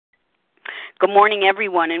Good morning,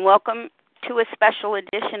 everyone, and welcome to a special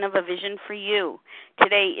edition of A Vision for You.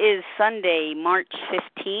 Today is Sunday, March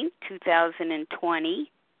 15th,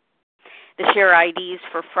 2020. The share IDs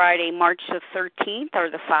for Friday, March the 13th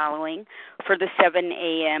are the following. For the 7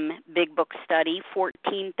 a.m. Big Book Study,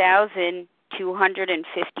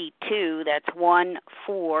 14,252. That's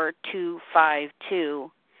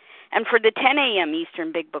 14252. And for the 10 a.m.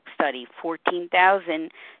 Eastern Big Book Study,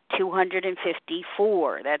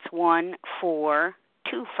 14,254. That's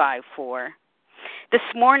 14254. This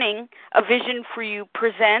morning, A Vision for You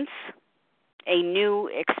presents a new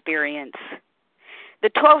experience. The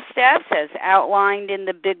 12 steps, as outlined in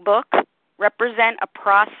the Big Book, represent a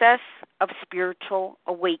process of spiritual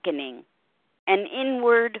awakening, an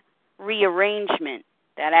inward rearrangement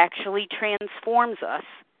that actually transforms us.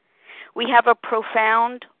 We have a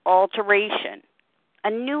profound alteration, a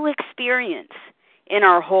new experience in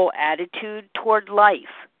our whole attitude toward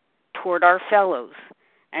life, toward our fellows,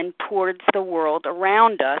 and towards the world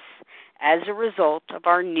around us as a result of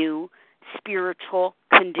our new spiritual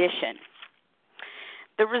condition.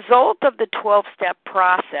 The result of the 12-step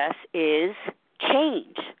process is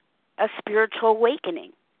change, a spiritual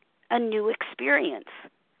awakening, a new experience.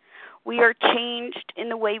 We are changed in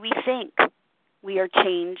the way we think. We are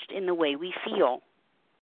changed in the way we feel.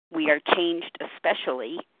 We are changed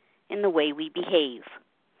especially in the way we behave.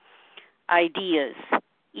 Ideas,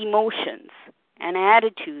 emotions, and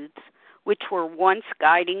attitudes, which were once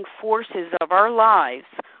guiding forces of our lives,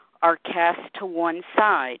 are cast to one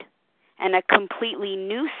side, and a completely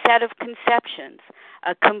new set of conceptions,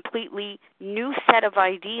 a completely new set of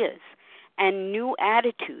ideas, and new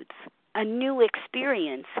attitudes, a new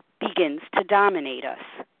experience begins to dominate us.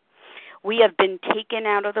 We have been taken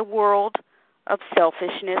out of the world of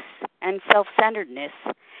selfishness and self-centeredness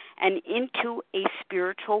and into a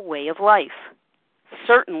spiritual way of life,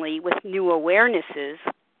 certainly with new awarenesses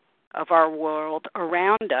of our world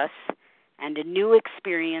around us and a new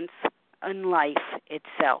experience in life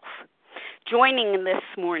itself. Joining this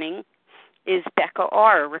morning is Becka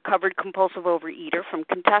R., recovered compulsive overeater from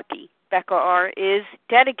Kentucky. Becka R. is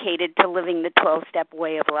dedicated to living the 12-step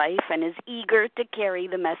way of life and is eager to carry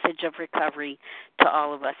the message of recovery to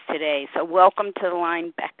all of us today. So welcome to the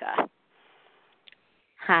line, Becka.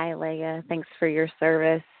 Hi, Leah. Thanks for your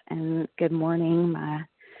service, and good morning, my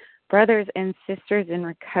brothers and sisters in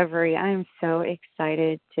recovery. I am so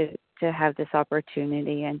excited to have this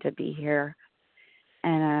opportunity and to be here.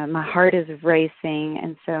 And my heart is racing,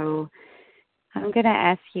 and so I'm going to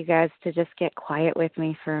ask you guys to just get quiet with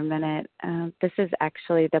me for a minute. This is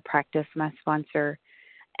actually the practice my sponsor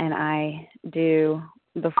and I do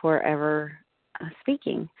before ever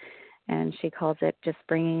speaking, and she calls it just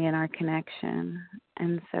bringing in our connection.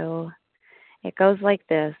 And so it goes like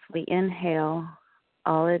this. We inhale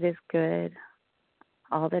all that is good,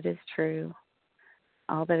 all that is true,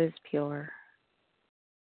 all that is pure,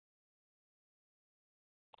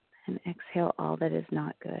 and exhale all that is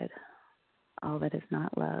not good, all that is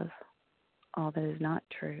not love, all that is not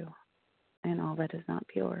true, and all that is not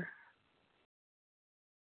pure.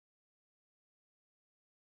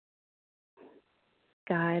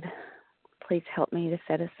 God, please help me to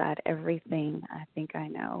set aside everything I think I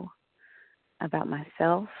know about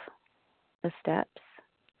myself, the steps,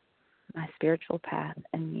 my spiritual path,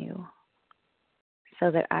 and you,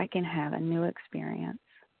 so that I can have a new experience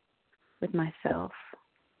with myself,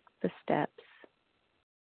 the steps,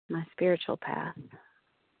 my spiritual path,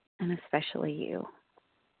 and especially you.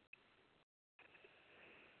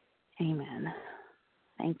 Amen.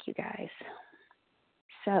 Thank you, guys.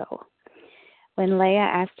 So, when Leah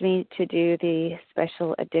asked me to do the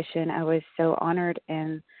special edition, I was so honored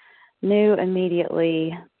and knew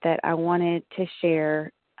immediately that I wanted to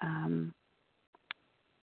share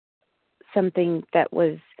something that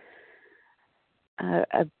was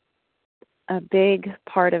a big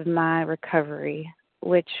part of my recovery,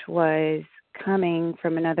 which was coming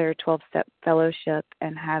from another 12-step fellowship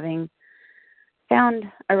and having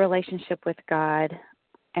found a relationship with God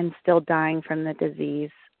and still dying from the disease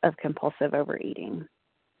of compulsive overeating.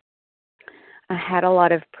 I had a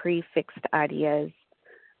lot of prefixed ideas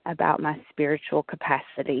about my spiritual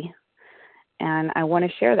capacity, and I want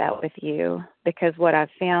to share that with you because what I've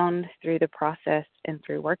found through the process and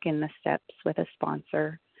through working the steps with a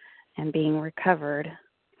sponsor and being recovered,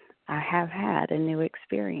 I have had a new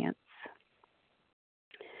experience.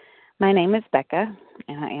 My name is Becka,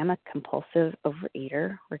 and I am a compulsive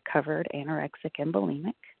overeater, recovered anorexic and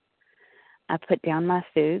bulimic. I put down my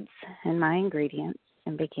foods and my ingredients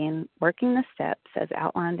and began working the steps as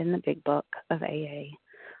outlined in the Big Book of AA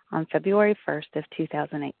on February 1st of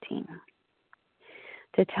 2018.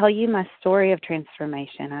 To tell you my story of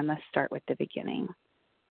transformation, I must start with the beginning.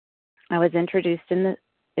 I was introduced in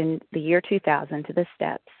the year 2000 to the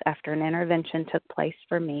steps after an intervention took place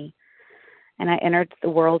for me, and I entered the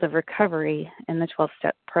world of recovery in the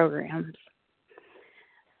 12-step programs.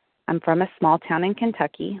 I'm from a small town in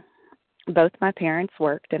Kentucky. Both my parents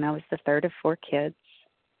worked, and I was the third of four kids.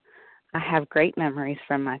 I have great memories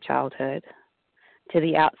from my childhood. To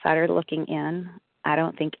the outsider looking in, I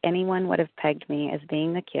don't think anyone would have pegged me as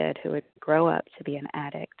being the kid who would grow up to be an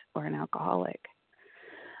addict or an alcoholic.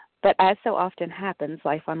 But as so often happens,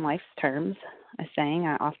 life on life's terms, a saying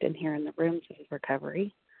I often hear in the rooms of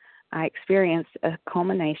recovery, I experienced a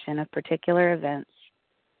culmination of particular events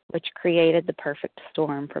which created the perfect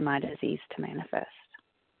storm for my disease to manifest.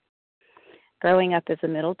 Growing up as a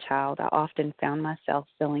middle child, I often found myself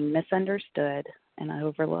feeling misunderstood and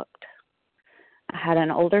overlooked. I had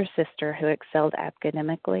an older sister who excelled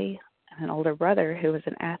academically and an older brother who was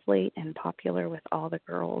an athlete and popular with all the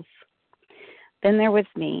girls. Then there was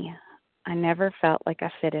me. I never felt like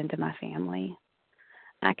I fit into my family.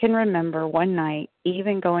 I can remember one night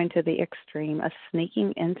even going to the extreme of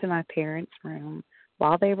sneaking into my parents' room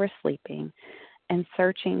while they were sleeping and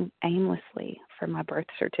searching aimlessly for my birth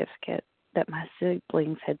certificate that my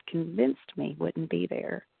siblings had convinced me wouldn't be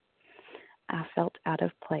there. I felt out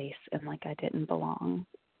of place and like I didn't belong.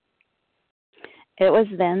 It was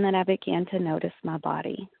then that I began to notice my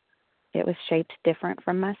body. It was shaped different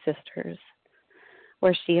from my sister's.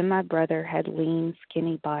 Where she and my brother had lean,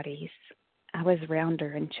 skinny bodies, I was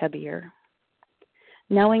rounder and chubbier.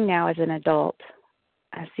 Knowing now as an adult,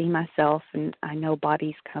 I see myself and I know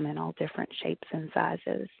bodies come in all different shapes and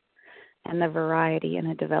sizes, and the variety in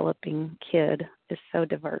a developing kid is so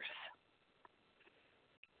diverse.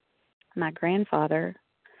 My grandfather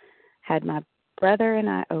had my brother and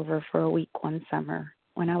I over for a week one summer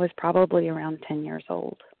when I was probably around 10 years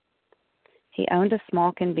old. He owned a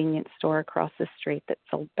small convenience store across the street that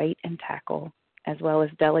sold bait and tackle, as well as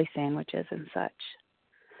deli sandwiches and such.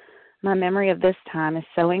 My memory of this time is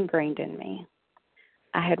so ingrained in me.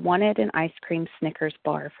 I had wanted an ice cream Snickers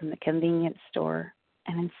bar from the convenience store,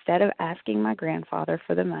 and instead of asking my grandfather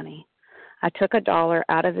for the money, I took $1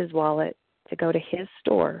 out of his wallet to go to his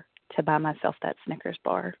store to buy myself that Snickers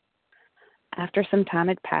bar. After some time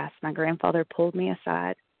had passed, my grandfather pulled me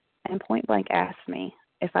aside and point blank asked me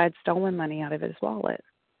if I had stolen money out of his wallet.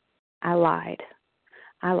 I lied.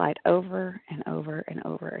 I lied over and over and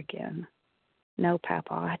over again. No,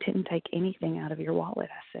 Papa, I didn't take anything out of your wallet,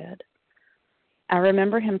 I said. I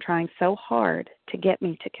remember him trying so hard to get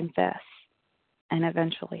me to confess, and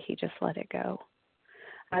eventually he just let it go.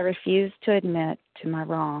 I refused to admit to my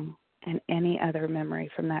wrong, and any other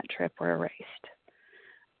memory from that trip were erased.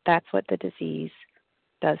 That's what the disease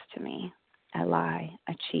does to me. I lie,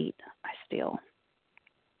 I cheat, I steal.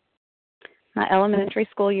 My elementary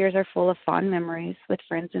school years are full of fond memories with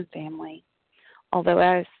friends and family, although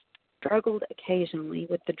I struggled occasionally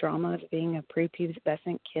with the drama of being a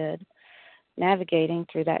prepubescent kid. Navigating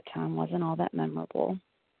through that time wasn't all that memorable.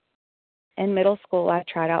 In middle school, I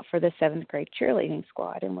tried out for the 7th grade cheerleading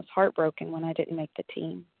squad and was heartbroken when I didn't make the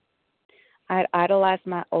team. I had idolized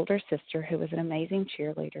my older sister, who was an amazing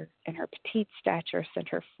cheerleader, and her petite stature sent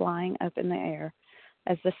her flying up in the air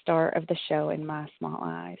as the star of the show in my small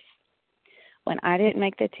eyes. When I didn't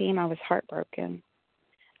make the team, I was heartbroken.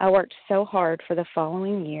 I worked so hard for the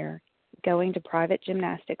following year, going to private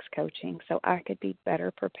gymnastics coaching so I could be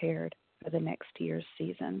better prepared for the next year's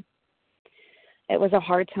season. It was a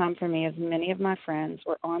hard time for me as many of my friends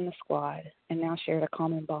were on the squad and now shared a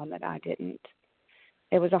common bond that I didn't.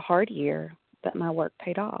 It was a hard year, but my work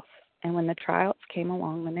paid off, and when the tryouts came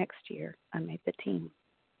along the next year, I made the team.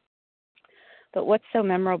 But what's so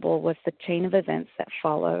memorable was the chain of events that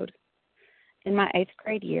followed. In my 8th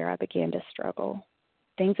grade year, I began to struggle.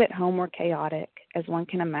 Things at home were chaotic, as one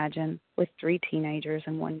can imagine, with 3 teenagers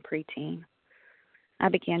and 1 preteen. I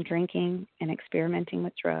began drinking and experimenting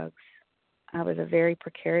with drugs. I was a very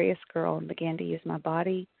precarious girl and began to use my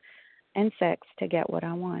body and sex to get what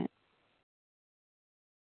I want.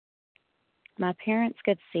 My parents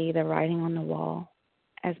could see the writing on the wall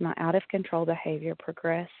as my out-of-control behavior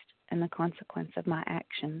progressed, and the consequence of my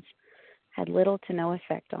actions had little to no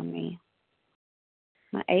effect on me.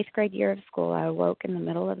 My 8th grade year of school, I awoke in the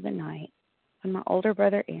middle of the night when my older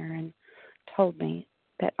brother Aaron told me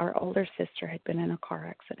that our older sister had been in a car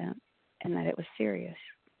accident and that it was serious.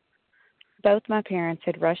 Both my parents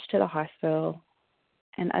had rushed to the hospital,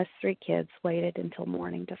 and us 3 kids waited until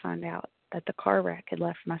morning to find out that the car wreck had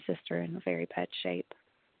left my sister in a very bad shape.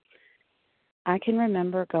 I can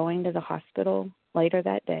remember going to the hospital later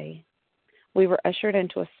that day. We were ushered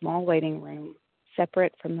into a small waiting room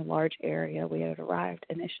separate from the large area we had arrived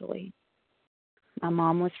initially. My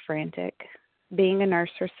mom was frantic. Being a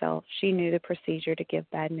nurse herself, she knew the procedure to give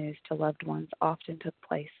bad news to loved ones often took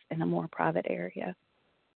place in a more private area.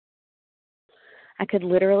 I could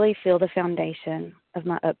literally feel the foundation of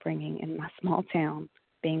my upbringing in my small town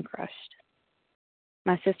being crushed.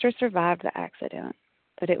 My sister survived the accident,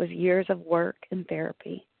 but it was years of work and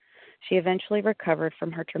therapy. She eventually recovered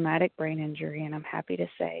from her traumatic brain injury, and I'm happy to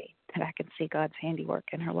say that I can see God's handiwork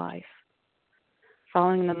in her life.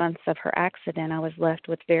 Following the months of her accident, I was left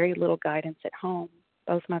with very little guidance at home.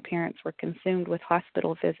 Both my parents were consumed with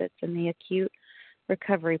hospital visits and the acute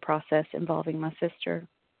recovery process involving my sister.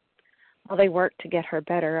 While they worked to get her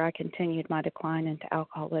better, I continued my decline into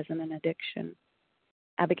alcoholism and addiction.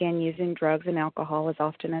 I began using drugs and alcohol as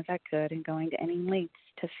often as I could and going to any lengths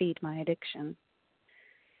to feed my addiction.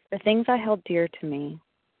 The things I held dear to me,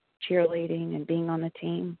 cheerleading and being on the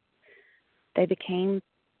team, they became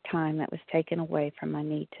time that was taken away from my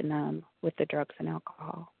need to numb with the drugs and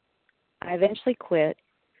alcohol. I eventually quit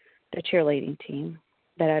the cheerleading team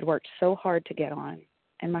that I'd worked so hard to get on,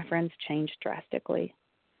 and my friends changed drastically.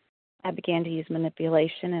 I began to use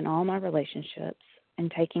manipulation in all my relationships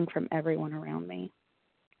and taking from everyone around me.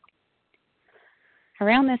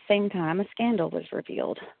 Around this same time, a scandal was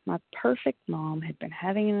revealed. My perfect mom had been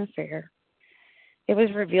having an affair. It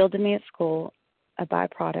was revealed to me at school, a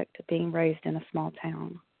byproduct of being raised in a small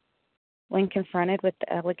town. When confronted with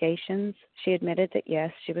the allegations, she admitted that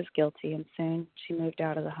yes, she was guilty, and soon she moved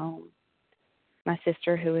out of the home. My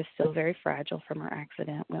sister, who was still very fragile from her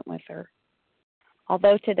accident, went with her.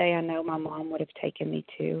 Although today I know my mom would have taken me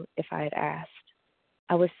too if I had asked,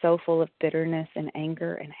 I was so full of bitterness and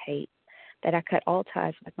anger and hate that I cut all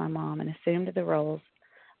ties with my mom and assumed the roles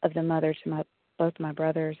of the mother to both my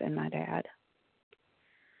brothers and my dad.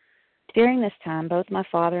 During this time, both my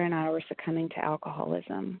father and I were succumbing to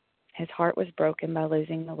alcoholism. His heart was broken by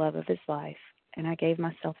losing the love of his life, and I gave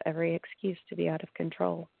myself every excuse to be out of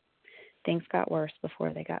control. Things got worse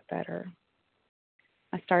before they got better.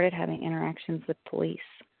 I started having interactions with police.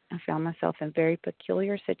 I found myself in very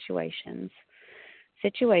peculiar situations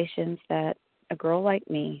that a girl like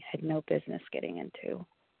me had no business getting into.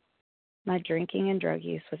 My drinking and drug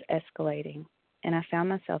use was escalating, and I found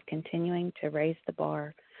myself continuing to raise the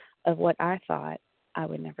bar of what I thought I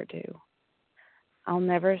would never do. I'll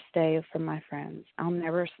never stay from my friends. I'll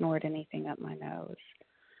never snort anything up my nose.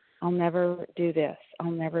 I'll never do this.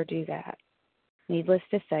 I'll never do that. Needless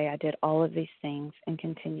to say, I did all of these things and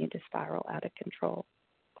continued to spiral out of control.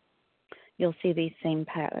 You'll see these same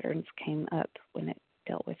patterns came up when it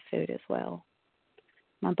dealt with food as well.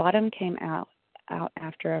 My bottom came out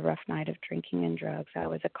after a rough night of drinking and drugs. I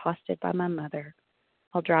was accosted by my mother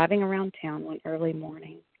while driving around town one early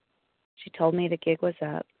morning. She told me the gig was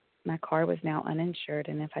up. My car was now uninsured,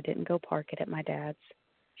 and if I didn't go park it at my dad's,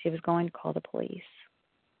 she was going to call the police.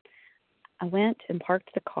 I went and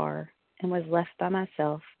parked the car and was left by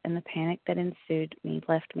myself, and the panic that ensued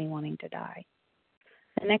left me wanting to die.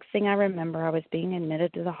 The next thing I remember, I was being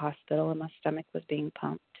admitted to the hospital and my stomach was being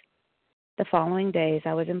pumped. The following days,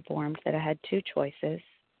 I was informed that I had two choices,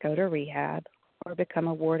 go to rehab or become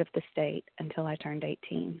a ward of the state until I turned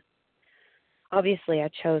 18. Obviously, I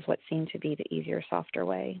chose what seemed to be the easier, softer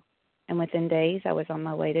way, and within days, I was on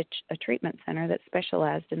my way to a treatment center that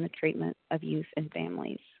specialized in the treatment of youth and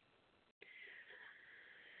families.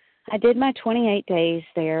 I did my 28 days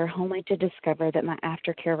there only to discover that my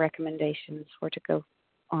aftercare recommendations were to go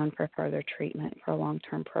on for further treatment for a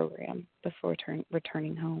long-term program before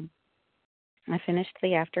returning home. I finished the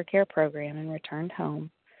aftercare program and returned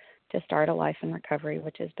home to start a life in recovery,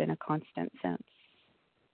 which has been a constant since.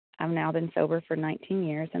 I've now been sober for 19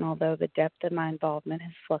 years, and although the depth of my involvement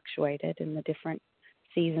has fluctuated in the different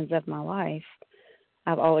seasons of my life,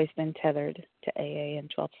 I've always been tethered to AA and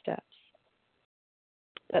 12 steps.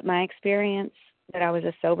 But my experience that I was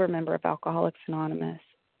a sober member of Alcoholics Anonymous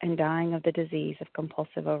and dying of the disease of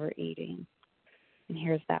compulsive overeating. And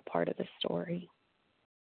here's that part of the story.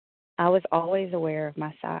 I was always aware of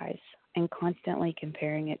my size and constantly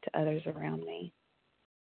comparing it to others around me.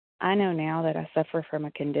 I know now that I suffer from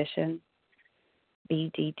a condition,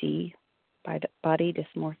 BDD, body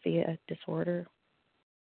dysmorphia disorder.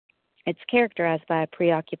 It's characterized by a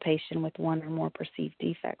preoccupation with one or more perceived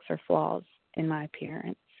defects or flaws in my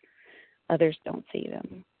appearance. Others don't see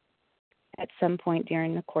them. At some point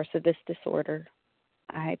during the course of this disorder,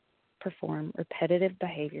 I perform repetitive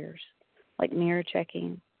behaviors like mirror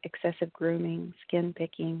checking, excessive grooming, skin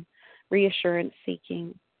picking, reassurance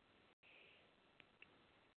seeking.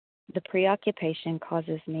 The preoccupation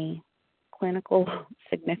causes me clinical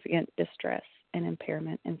significant distress and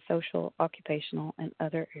impairment in social, occupational, and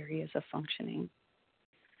other areas of functioning.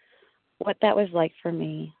 What that was like for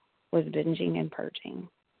me was binging and purging.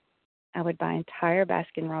 I would buy entire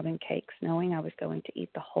Baskin-Robbins cakes knowing I was going to eat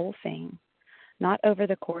the whole thing, not over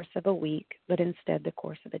the course of a week, but instead the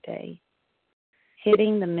course of a day.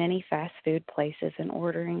 Hitting the many fast food places and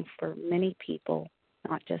ordering for many people,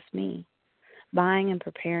 not just me. Buying and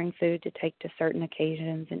preparing food to take to certain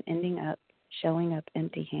occasions and ending up showing up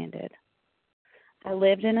empty-handed. I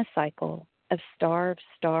lived in a cycle of starve,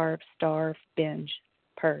 starve, starve, binge,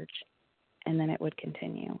 purge, and then it would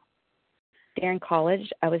continue. During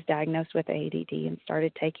college, I was diagnosed with ADD and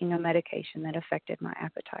started taking a medication that affected my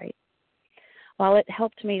appetite. While it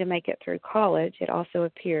helped me to make it through college, it also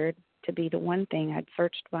appeared to be the one thing I'd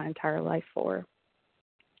searched my entire life for.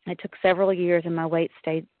 I took it several years and my weight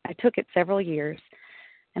stayed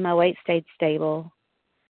stable,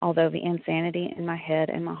 although the insanity in my head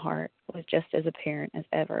and my heart was just as apparent as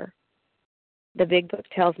ever. The Big Book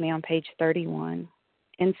tells me on page 31,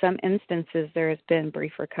 in some instances there has been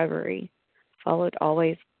brief recovery, followed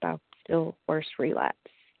always by still worse relapse.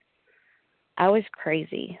 I was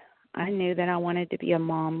crazy. I knew that I wanted to be a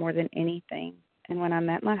mom more than anything, and when I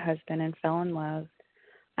met my husband and fell in love,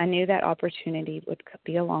 I knew that opportunity would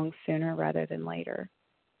be along sooner rather than later.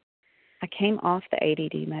 I came off the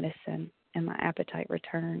ADD medicine, and my appetite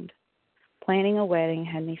returned. Planning a wedding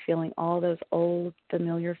had me feeling all those old,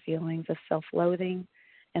 familiar feelings of self-loathing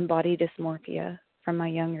and body dysmorphia from my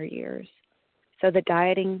younger years. So the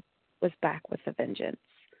dieting was back with a vengeance.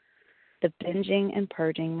 The binging and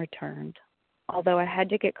purging returned, although I had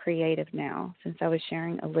to get creative now since I was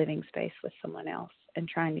sharing a living space with someone else and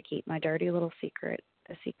trying to keep my dirty little secret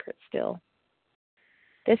a secret still.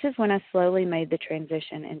 This is when I slowly made the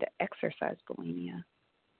transition into exercise bulimia.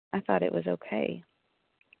 I thought it was okay.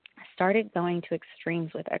 I started going to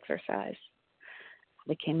extremes with exercise. I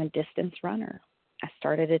became a distance runner. I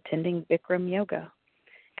started attending Bikram yoga.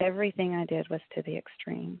 Everything I did was to the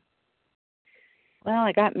extreme. Well,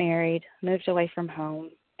 I got married, moved away from home,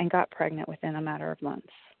 and got pregnant within a matter of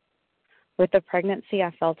months. With the pregnancy,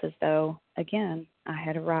 I felt as though, again, I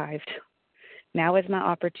had arrived. Now is my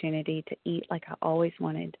opportunity to eat like I always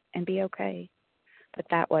wanted and be okay. But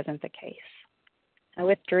that wasn't the case. I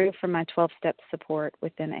withdrew from my 12-step support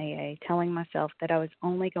within AA, telling myself that I was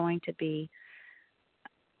only going to be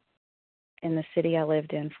in the city I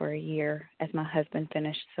lived in for a year as my husband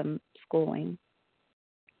finished some schooling.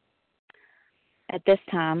 At this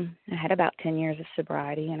time, I had about 10 years of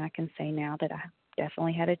sobriety, and I can say now that I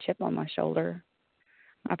definitely had a chip on my shoulder.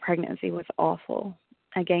 My pregnancy was awful.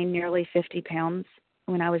 I gained nearly 50 pounds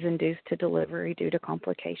when I was induced to delivery due to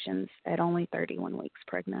complications at only 31 weeks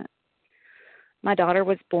pregnant. My daughter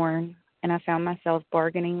was born, and I found myself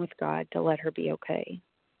bargaining with God to let her be okay.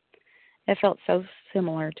 It felt so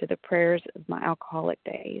similar to the prayers of my alcoholic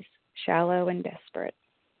days, shallow and desperate.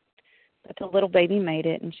 But the little baby made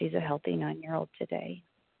it, and she's a healthy 9-year-old today.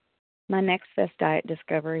 My next best diet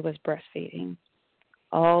discovery was breastfeeding.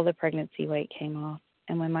 All the pregnancy weight came off,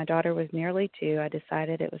 and when my daughter was nearly 2, I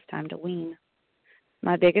decided it was time to wean.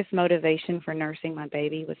 My biggest motivation for nursing my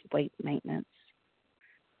baby was weight maintenance.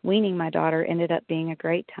 Weaning my daughter ended up being a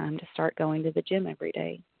great time to start going to the gym every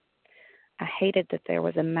day. I hated that there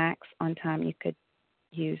was a max on time you could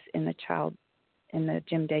use in the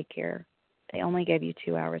gym daycare. They only gave you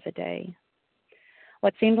 2 hours a day.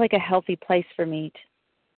 What seemed like a healthy place for me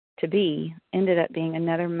to be ended up being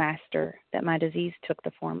another master that my disease took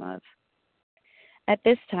the form of. At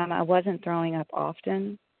this time, I wasn't throwing up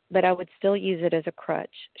often, but I would still use it as a crutch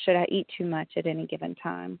should I eat too much at any given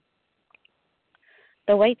time.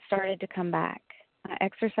 The weight started to come back. I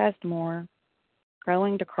exercised more,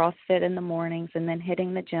 growing to CrossFit in the mornings and then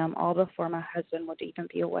hitting the gym all before my husband would even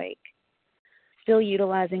be awake. Still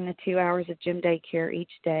utilizing the 2 hours of gym daycare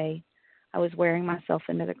each day, I was wearing myself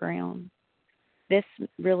into the ground. This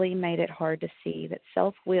really made it hard to see that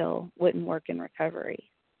self-will wouldn't work in recovery.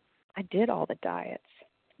 I did all the diets,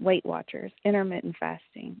 Weight Watchers, intermittent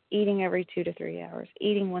fasting, eating every 2 to 3 hours,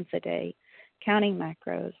 eating once a day, counting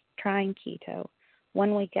macros, trying keto.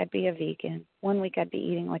 1 week I'd be a vegan. 1 week I'd be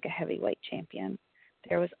eating like a heavyweight champion.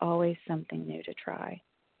 There was always something new to try.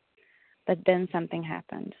 But then something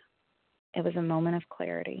happened. It was a moment of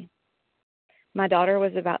clarity. My daughter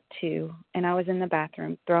was about 2, and I was in the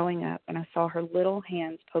bathroom throwing up, and I saw her little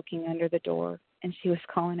hands poking under the door, and she was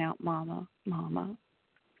calling out, "Mama, Mama."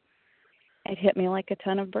 It hit me like a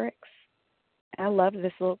ton of bricks. I loved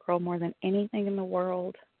this little girl more than anything in the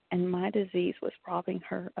world, and my disease was robbing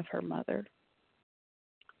her of her mother.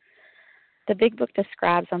 The Big Book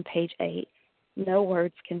describes on page 8, no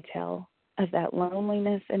words can tell, of that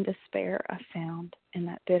loneliness and despair I found in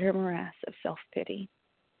that bitter morass of self-pity.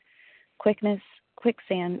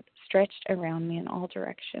 Quicksand stretched around me in all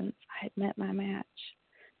directions. I had met my match.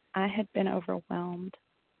 I had been overwhelmed.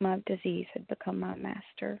 My disease had become my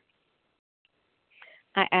master.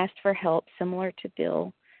 I asked for help similar to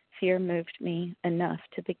Bill. Fear moved me enough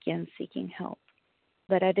to begin seeking help,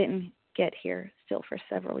 but I didn't get here still for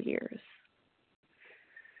several years.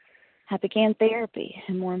 I began therapy,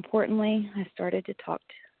 and more importantly, I started to talk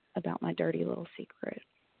about my dirty little secret.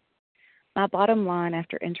 My bottom line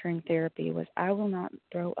after entering therapy was I will not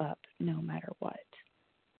throw up no matter what.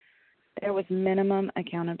 There was minimum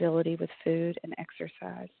accountability with food and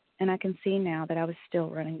exercise, and I can see now that I was still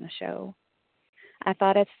running the show. I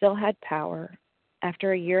thought I still had power.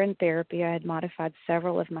 After a year in therapy, I had modified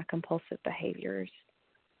several of my compulsive behaviors.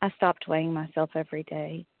 I stopped weighing myself every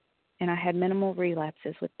day, and I had minimal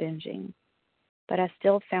relapses with binging, but I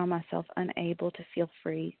still found myself unable to feel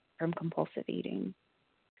free from compulsive eating.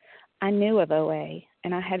 I knew of OA,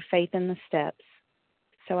 and I had faith in the steps,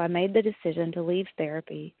 so I made the decision to leave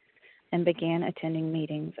therapy and began attending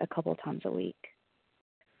meetings a couple times a week.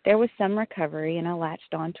 There was some recovery, and I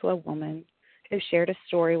latched on to a woman who shared a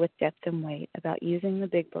story with depth and weight about using the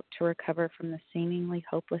Big Book to recover from the seemingly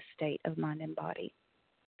hopeless state of mind and body.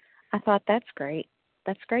 I thought, that's great.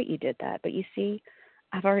 That's great you did that. But you see,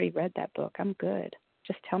 I've already read that book. I'm good.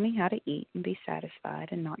 Just tell me how to eat and be satisfied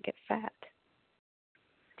and not get fat.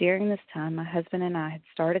 During this time, my husband and I had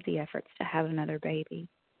started the efforts to have another baby.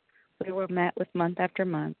 We were met with month after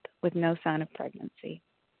month with no sign of pregnancy.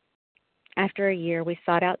 After a year, we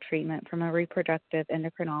sought out treatment from a reproductive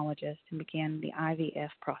endocrinologist and began the IVF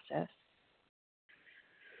process.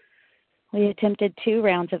 We attempted 2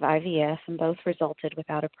 rounds of IVF, and both resulted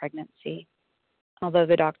without a pregnancy. Although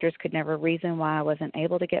the doctors could never reason why I wasn't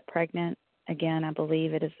able to get pregnant, again, I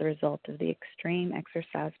believe it is the result of the extreme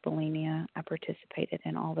exercise bulimia I participated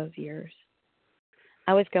in all those years.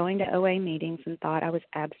 I was going to OA meetings and thought I was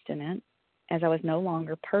abstinent, as I was no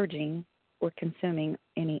longer purging or consuming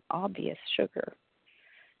any obvious sugar.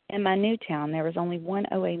 In my new town, there was only 1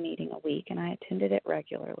 OA meeting a week, and I attended it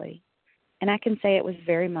regularly. And I can say it was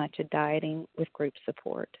very much a dieting with group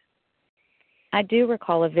support. I do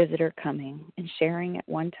recall a visitor coming and sharing at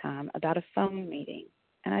one time about a phone meeting,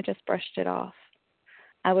 and I just brushed it off.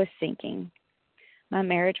 I was sinking. My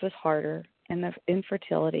marriage was harder, and the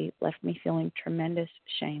infertility left me feeling tremendous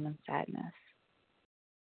shame and sadness.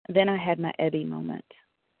 Then I had my Ebby moment.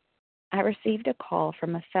 I received a call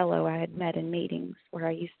from a fellow I had met in meetings where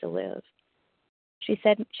I used to live. She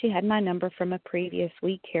said she had my number from a previous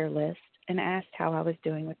We Care list and asked how I was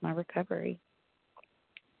doing with my recovery.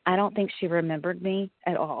 I don't think she remembered me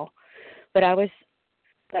at all, but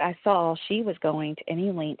I saw she was going to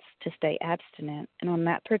any lengths to stay abstinent, and on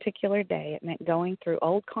that particular day it meant going through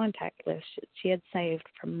old contact lists she had saved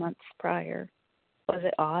from months prior. Was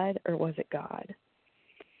it odd, or was it God?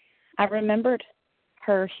 I remembered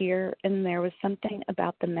her here, and there was something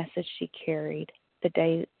about the message she carried the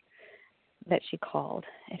day that she called.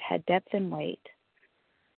 It had depth and weight.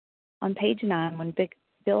 On page 9, when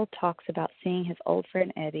Bill talks about seeing his old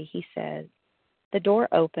friend Eddie, he said, the door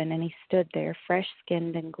opened and he stood there,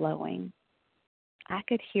 fresh-skinned and glowing. I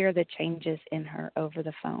could hear the changes in her over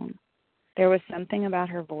the phone. There was something about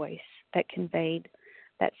her voice that conveyed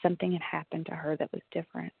that something had happened to her that was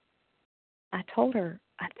different. I told her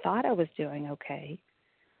I thought I was doing okay,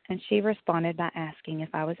 and she responded by asking if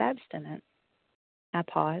I was abstinent. I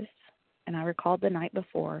paused, and I recalled the night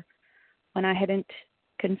before when I hadn't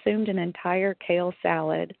consumed an entire kale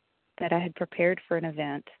salad that I had prepared for an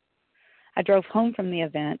event. I drove home from the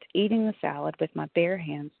event, eating the salad with my bare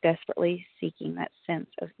hands, desperately seeking that sense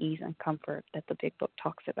of ease and comfort that the Big Book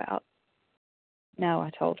talks about. No,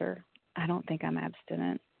 I told her, I don't think I'm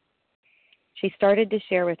abstinent. She started to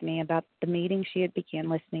share with me about the meeting she had began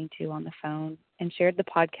listening to on the phone and shared the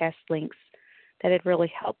podcast links that had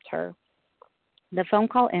really helped her. The phone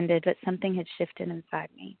call ended, but something had shifted inside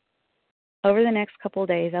me. Over the next couple of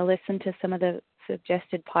days, I listened to some of the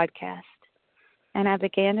suggested podcasts, and I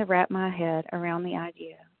began to wrap my head around the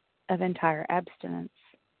idea of entire abstinence.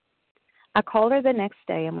 I called her the next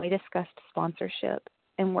day, and we discussed sponsorship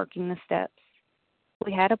and working the steps.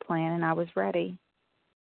 We had a plan, and I was ready.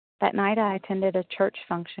 That night, I attended a church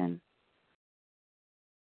function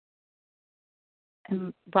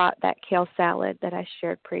and brought that kale salad that I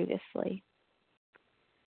shared previously.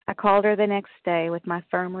 I called her the next day with my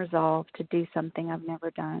firm resolve to do something I've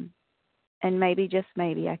never done. And maybe, just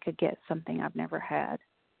maybe, I could get something I've never had.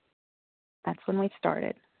 That's when we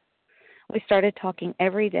started. We started talking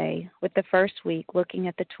every day, with the first week looking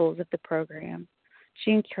at the tools of the program,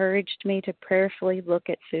 She encouraged me to prayerfully look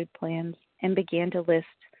at food plans and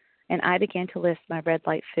I began to list my red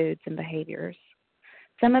light foods and behaviors.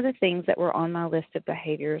 Some of the things that were on my list of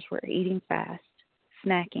behaviors were eating fast,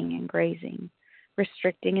 snacking and grazing,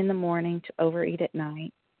 restricting in the morning to overeat at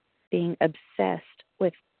night, being obsessed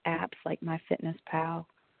with apps like MyFitnessPal,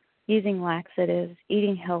 using laxatives,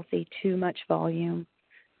 eating healthy, too much volume,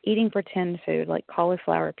 eating pretend food like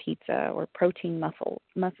cauliflower pizza or protein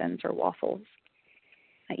muffins or waffles.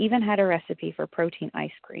 I even had a recipe for protein ice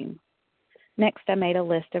cream. Next, I made a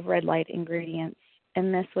list of red light ingredients,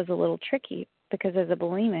 and this was a little tricky because as a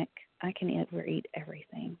bulimic, I can eat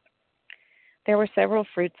everything. There were several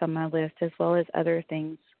fruits on my list as well as other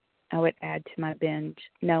things I would add to my binge,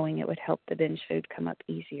 knowing it would help the binge food come up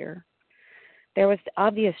easier. There was the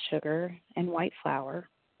obvious sugar and white flour,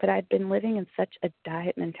 but I'd been living in such a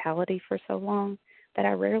diet mentality for so long that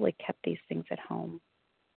I rarely kept these things at home.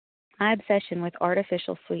 My obsession with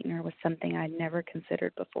artificial sweetener was something I'd never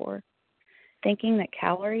considered before. Thinking that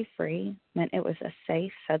calorie-free meant it was a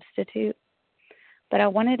safe substitute, but I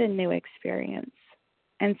wanted a new experience,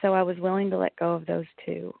 and so I was willing to let go of those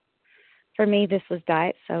too. For me, this was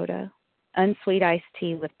diet soda, unsweet iced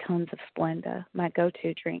tea with tons of Splenda, my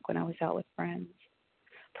go-to drink when I was out with friends,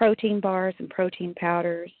 protein bars and protein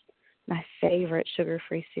powders, my favorite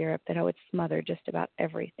sugar-free syrup that I would smother just about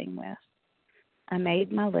everything with. I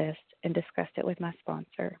made my list and discussed it with my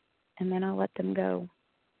sponsor, and then I let them go.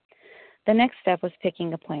 The next step was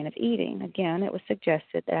picking a plan of eating. Again, it was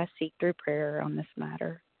suggested that I seek through prayer on this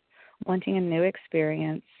matter, wanting a new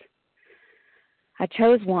experience. I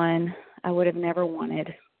chose one I would have never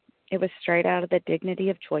wanted. It was straight out of the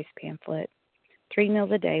Dignity of Choice pamphlet, 3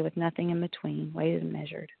 meals a day with nothing in between, weighed and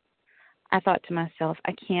measured. I thought to myself,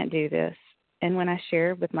 I can't do this. And when I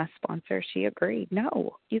shared with my sponsor, she agreed.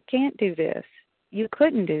 No, you can't do this. You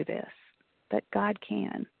couldn't do this, but God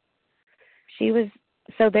can.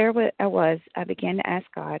 So there I was. I began to ask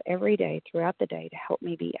God every day throughout the day to help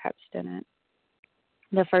me be abstinent.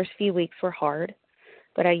 The first few weeks were hard,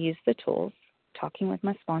 but I used the tools, talking with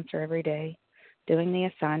my sponsor every day, doing the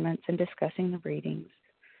assignments and discussing the readings,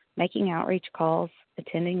 making outreach calls,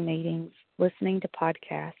 attending meetings, listening to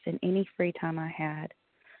podcasts in any free time I had,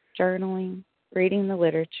 journaling, reading the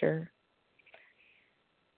literature.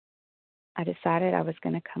 I decided I was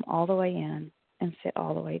going to come all the way in and sit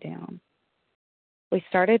all the way down. We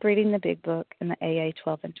started reading the Big Book and the AA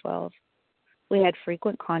 12 and 12. We had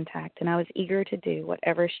frequent contact, and I was eager to do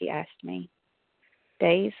whatever she asked me.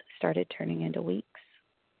 Days started turning into weeks,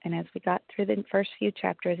 and as we got through the first few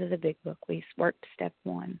chapters of the Big Book, we worked step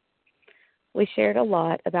 1. We shared a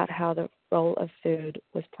lot about how the role of food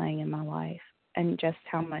was playing in my life and just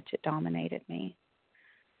how much it dominated me.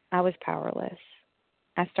 I was powerless.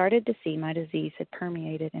 I started to see my disease had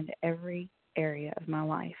permeated into every area of my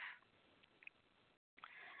life.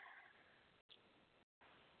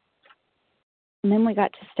 And then we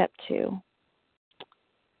got to step 2.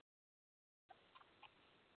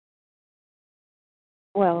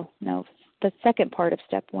 Well, no, the second part of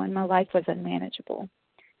step 1, my life was unmanageable.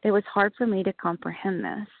 It was hard for me to comprehend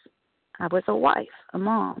this. I was a wife, a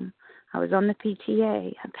mom. I was on the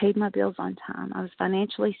PTA. I paid my bills on time. I was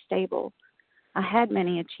financially stable. I had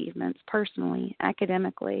many achievements personally,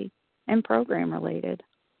 academically, and program-related.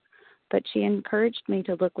 But she encouraged me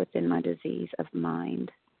to look within my disease of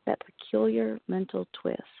mind, that peculiar mental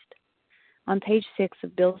twist. On page 6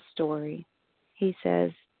 of Bill's story, he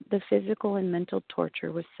says, the physical and mental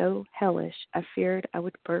torture was so hellish, I feared I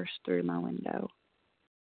would burst through my window.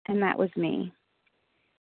 And that was me.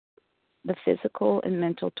 The physical and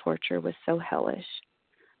mental torture was so hellish.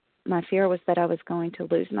 My fear was that I was going to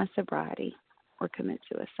lose my sobriety or commit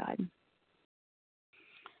suicide.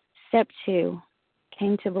 Step 2,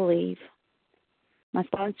 came to believe. My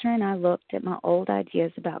sponsor and I looked at my old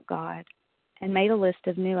ideas about God and made a list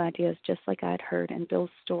of new ideas just like I had heard in Bill's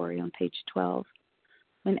story on page 12.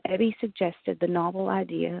 When Ebby suggested the novel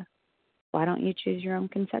idea, why don't you choose your own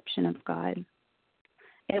conception of God?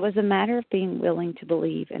 It was a matter of being willing to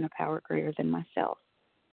believe in a power greater than myself.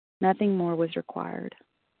 Nothing more was required.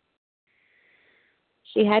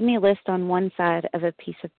 She had me list on one side of a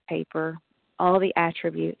piece of paper all the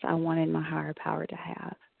attributes I wanted my higher power to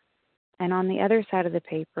have. And on the other side of the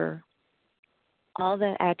paper, all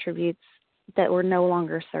the attributes that were no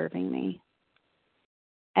longer serving me.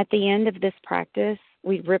 At the end of this practice,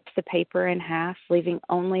 we ripped the paper in half, leaving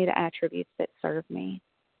only the attributes that served me.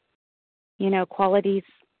 Qualities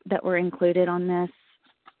that were included on this,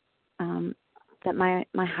 that my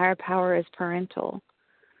higher power is parental.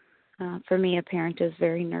 For me, a parent is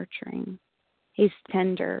very nurturing. He's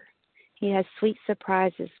tender. He has sweet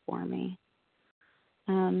surprises for me.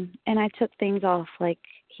 And I took things off like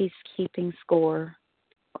he's keeping score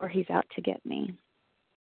or he's out to get me.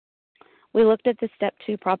 We looked at the step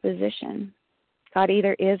 2 proposition. God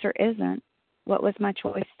either is or isn't. What was my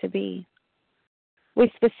choice to be?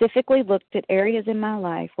 We specifically looked at areas in my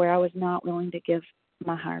life where I was not willing to give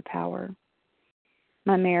my higher power.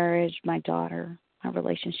 My marriage, my daughter, my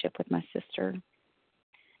relationship with my sister.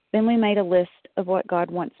 Then we made a list of what God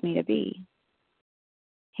wants me to be.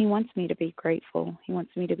 He wants me to be grateful. He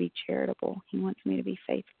wants me to be charitable. He wants me to be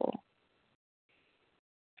faithful.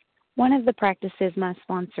 One of the practices my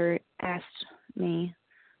sponsor asked me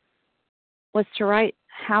was to write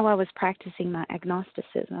how I was practicing my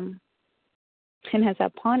agnosticism. And as I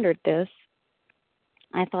pondered this,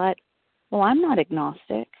 I thought, well, I'm not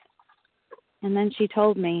agnostic. And then she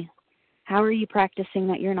told me, how are you practicing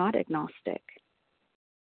that you're not agnostic?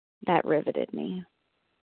 That riveted me.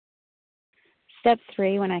 Step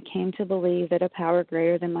 3, when I came to believe that a power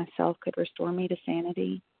greater than myself could restore me to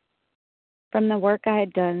sanity. From the work I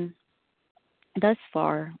had done thus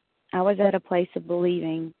far, I was at a place of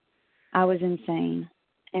believing I was insane.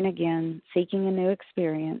 And again, seeking a new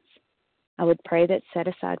experience, I would pray that set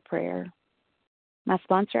aside prayer. My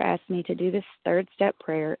sponsor asked me to do this 3rd step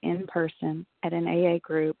prayer in person at an AA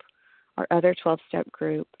group or other 12-step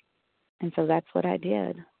group, and so that's what I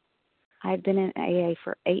did. I had been in AA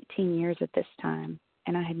for 18 years at this time,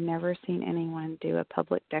 and I had never seen anyone do a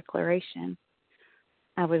public declaration.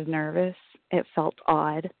 I was nervous. It felt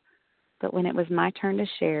odd, but when it was my turn to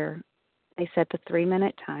share, they set the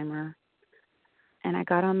 3-minute timer, and I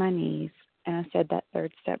got on my knees, and I said that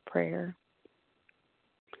 3rd step prayer.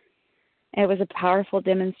 It was a powerful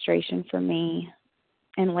demonstration for me,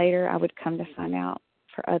 and later I would come to find out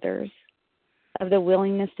for others, of the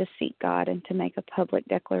willingness to seek God and to make a public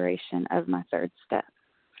declaration of my 3rd step.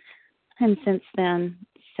 And since then,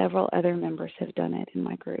 several other members have done it in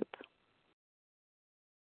my group.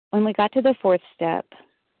 When we got to the 4th step,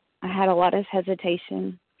 I had a lot of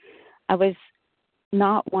hesitation. I was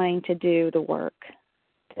not wanting to do the work.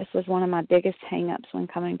 This was one of my biggest hang-ups when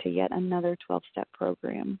coming to yet another 12-step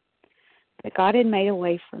program. But God had made a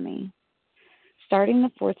way for me. Starting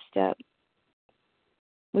the 4th step,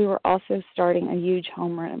 we were also starting a huge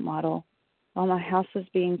home remodel. While my house was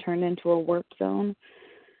being turned into a work zone,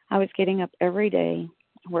 I was getting up every day,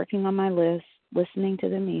 working on my list, listening to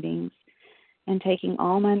the meetings, and taking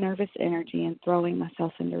all my nervous energy and throwing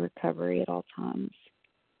myself into recovery at all times.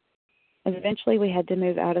 Eventually, we had to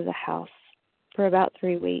move out of the house for about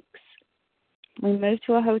 3 weeks. We moved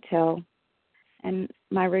to a hotel, and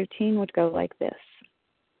my routine would go like this.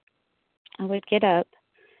 I would get up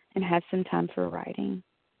and have some time for writing.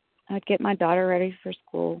 I'd get my daughter ready for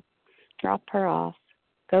school, drop her off,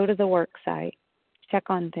 go to the work site, check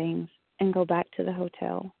on things, and go back to the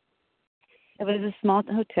hotel. It was a small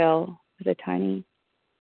hotel with a tiny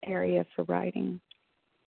area for writing.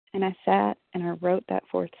 And I sat and I wrote that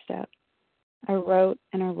 4th step. I wrote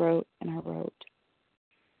and I wrote and I wrote.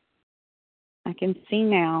 I can see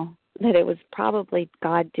now that it was probably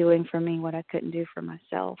God doing for me what I couldn't do for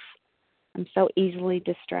myself. I'm so easily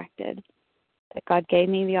distracted that God gave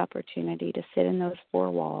me the opportunity to sit in those 4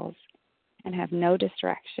 walls and have no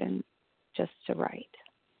distraction, just to write.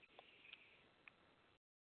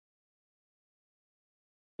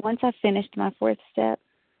 Once I finished my 4th step,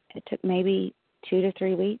 it took maybe 2 to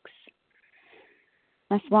 3 weeks.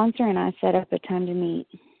 My sponsor and I set up a time to meet.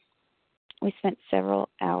 We spent several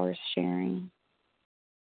hours sharing.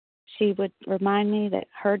 She would remind me that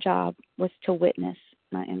her job was to witness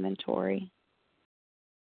my inventory.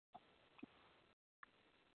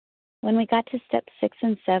 When we got to step 6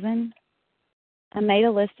 and 7, I made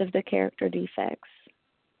a list of the character defects.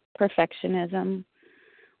 Perfectionism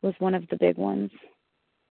was one of the big ones.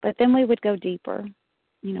 But then we would go deeper.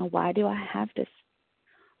 Why do I have this?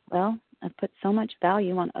 Well, I put so much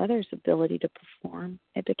value on others' ability to perform,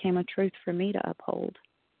 it became a truth for me to uphold.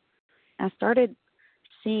 I started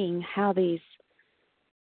seeing how these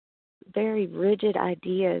very rigid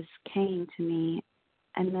ideas came to me,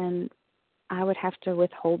 and then I would have to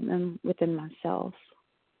withhold them within myself.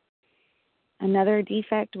 Another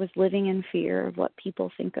defect was living in fear of what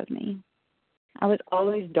people think of me. I was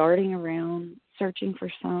always darting around, searching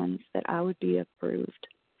for signs that I would be approved.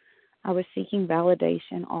 I was seeking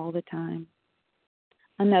validation all the time.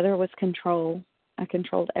 Another was control. I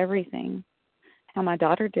controlled everything. How my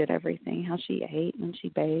daughter did everything, how she ate and she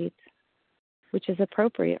bathed, which is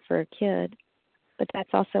appropriate for a kid. But that's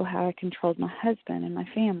also how I controlled my husband and my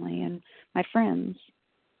family and my friends.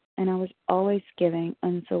 And I was always giving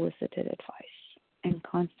unsolicited advice and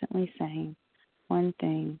constantly saying one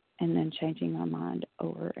thing and then changing my mind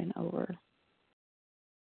over and over.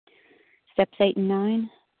 Steps 8 and 9,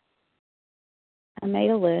 I made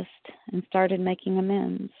a list and started making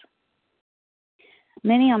amends.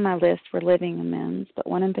 Many on my list were living amends, but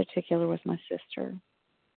one in particular was my sister.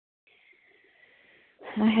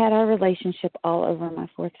 I had our relationship all over my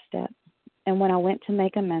fourth step, and when I went to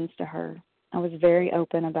make amends to her, I was very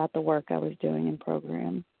open about the work I was doing in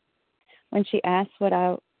program. When I asked what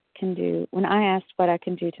I can do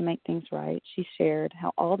to make things right, she shared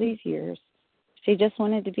how all these years she just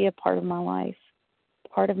wanted to be a part of my life,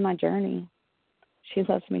 part of my journey. She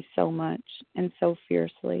loves me so much and so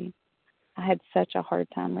fiercely. I had such a hard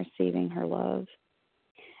time receiving her love.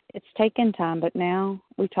 It's taken time, but now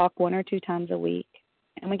we talk 1 or 2 times a week,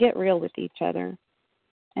 and we get real with each other.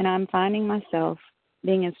 And I'm finding myself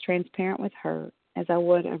being as transparent with her as I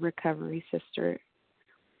would a recovery sister.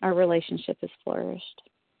 Our relationship has flourished.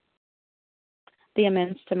 The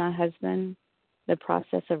amends to my husband, the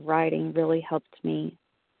process of writing really helped me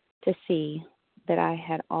to see that I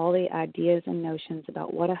had all the ideas and notions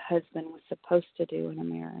about what a husband was supposed to do in a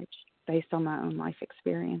marriage based on my own life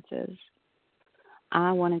experiences.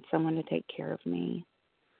 I wanted someone to take care of me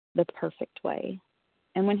the perfect way.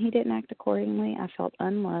 And when he didn't act accordingly, I felt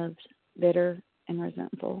unloved, bitter, and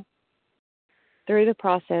resentful. Through the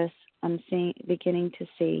process, I'm beginning to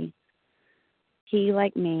see he,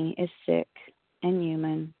 like me, is sick and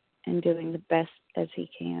human and doing the best as he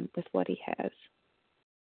can with what he has.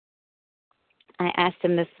 I asked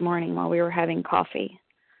him this morning while we were having coffee,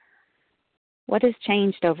 what has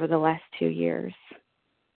changed over the last 2 years?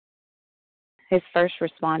 His first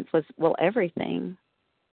response was, well, everything.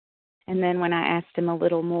 And then when I asked him a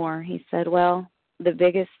little more, he said, well, the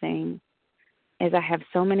biggest thing is I have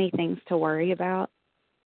so many things to worry about,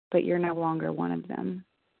 but you're no longer one of them.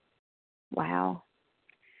 Wow.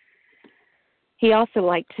 He also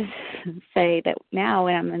liked to say that now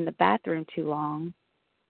when I'm in the bathroom too long,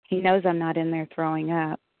 he knows I'm not in there throwing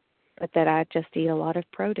up, but that I just eat a lot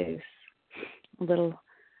of produce. A little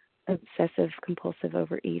obsessive-compulsive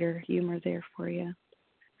overeater humor there for you.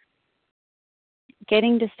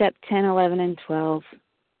 Getting to step 10, 11, and 12,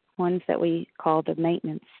 ones that we call the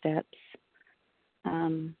maintenance steps,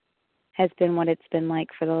 has been what it's been like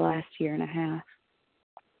for the last year and a half.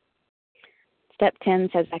 Step 10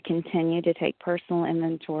 says I continue to take personal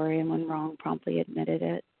inventory and when wrong, promptly admitted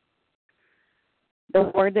it.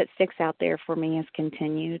 The word that sticks out there for me is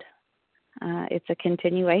continued. It's a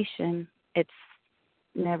continuation. It's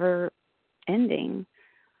never ending.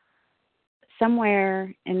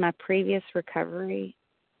 Somewhere in my previous recovery,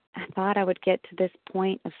 I thought I would get to this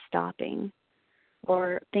point of stopping,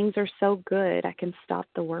 or things are so good I can stop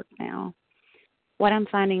the work now. What I'm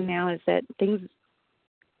finding now is that things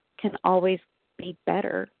can always be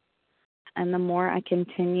better, and the more I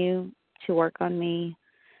continue to work on me,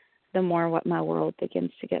 the more what my world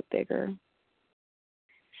begins to get bigger.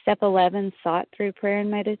 Step 11 sought through prayer and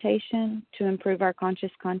meditation to improve our conscious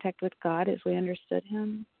contact with God as we understood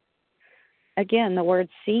Him. Again, the word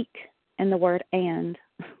seek and the word and.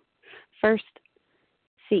 First,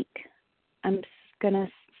 seek. I'm going to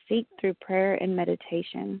seek through prayer and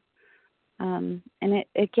meditation. And it,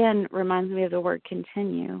 again, reminds me of the word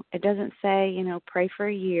continue. It doesn't say, pray for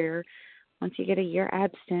a year. Once you get a year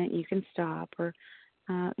abstinent, you can stop. Or,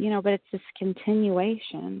 but it's this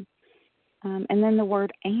continuation. And then the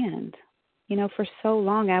word and. For so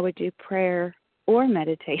long I would do prayer or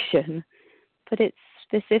meditation, but it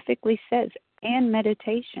specifically says and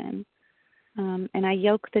meditation. And I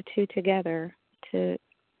yoke the two together to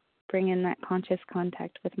bring in that conscious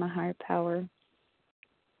contact with my higher power.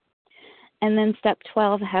 And then step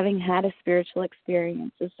 12, having had a spiritual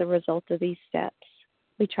experience, is the result of these steps.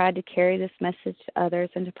 We tried to carry this message to others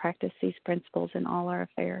and to practice these principles in all our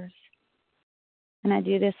affairs. And I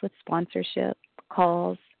do this with sponsorship,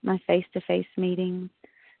 calls, my face-to-face meetings,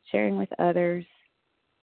 sharing with others,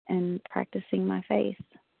 and practicing my faith.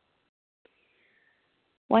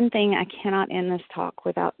 One thing I cannot end this talk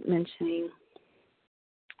without mentioning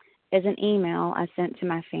is an email I sent to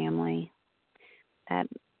my family that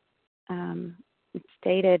it's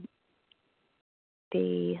dated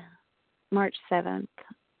the March 7th.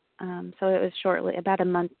 So it was shortly, about a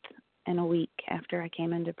month and a week after I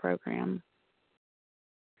came into program.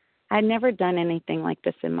 I'd never done anything like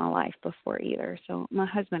this in my life before either, so my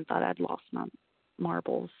husband thought I'd lost my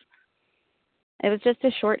marbles. It was just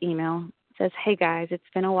a short email. It says, hey guys, it's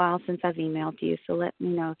been a while since I've emailed you, so let me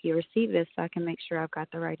know if you receive this so I can make sure I've got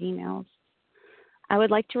the right emails. I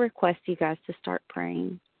would like to request you guys to start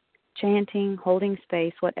praying, chanting, holding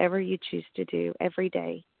space, whatever you choose to do every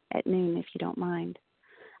day at noon if you don't mind.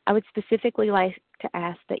 I would specifically like to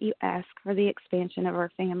ask that you ask for the expansion of our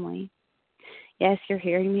family. Yes, you're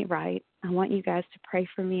hearing me right. I want you guys to pray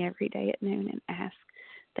for me every day at noon and ask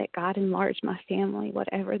that God enlarge my family,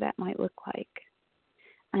 whatever that might look like.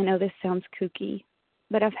 I know this sounds kooky,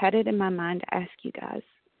 but I've had it in my mind to ask you guys,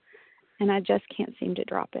 and I just can't seem to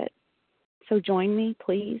drop it. So join me,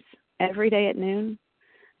 please, every day at noon,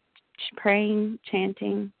 praying,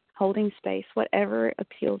 chanting, holding space, whatever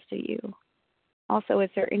appeals to you. Also, is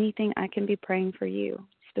there anything I can be praying for you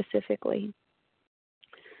specifically?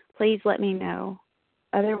 Please let me know.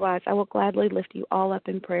 Otherwise, I will gladly lift you all up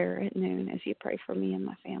in prayer at noon as you pray for me and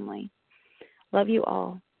my family. Love you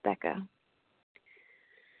all, Becca.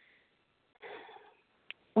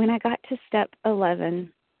 When I got to step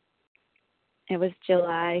 11, it was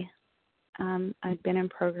July. I'd been in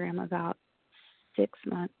program about 6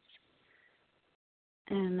 months,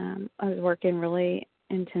 and I was working really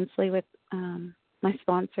intensely with my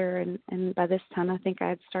sponsor, and by this time I think I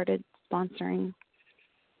had started sponsoring.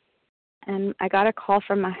 And I got a call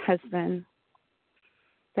from my husband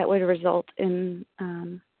that would result in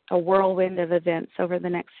a whirlwind of events over the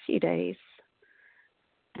next few days.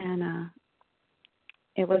 And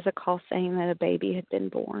it was a call saying that a baby had been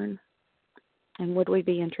born, and would we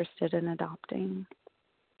be interested in adopting.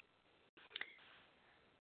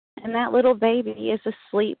 And that little baby is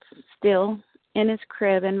asleep still in his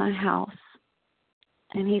crib in my house,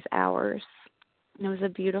 and he's ours. And it was a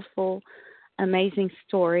beautiful, amazing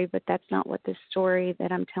story, but that's not what this story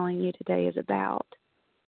that I'm telling you today is about.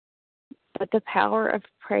 But the power of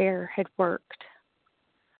prayer had worked,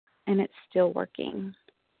 and it's still working.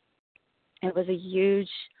 It was a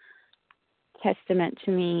huge testament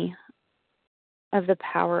to me of the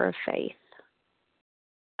power of faith,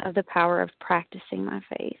 of the power of practicing my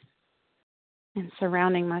faith, and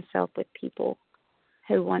surrounding myself with people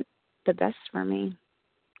who want the best for me.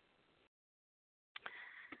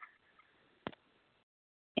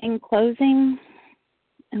 In closing,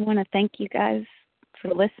 I want to thank you guys for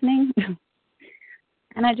listening.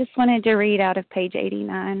 And I just wanted to read out of page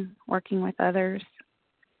 89, Working with Others.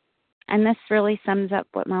 And this really sums up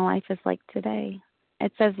what my life is like today.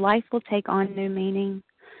 It says, life will take on new meaning,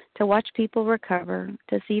 to watch people recover,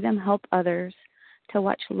 to see them help others, to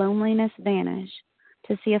watch loneliness vanish,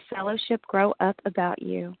 to see a fellowship grow up about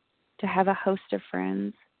you, to have a host of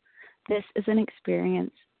friends. This is an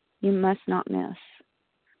experience you must not miss.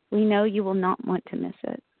 We know you will not want to miss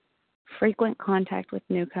it. Frequent contact with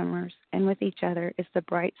newcomers and with each other is the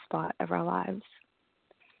bright spot of our lives.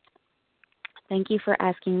 Thank you for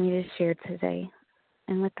asking me to share today.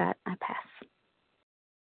 And with that, I pass.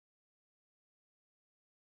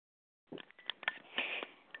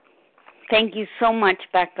 Thank you so much,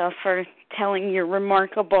 Becca, for telling your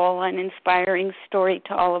remarkable and inspiring story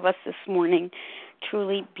to all of us this morning.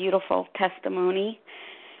 Truly beautiful testimony.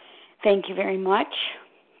 Thank you very much.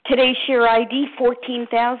 Today's share ID,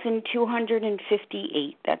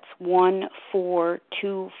 14,258. That's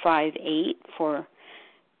 14258 for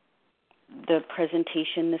the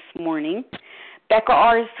presentation this morning. Becka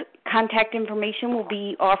R's contact information will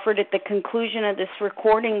be offered at the conclusion of this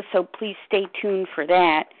recording, so please stay tuned for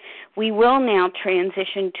that. We will now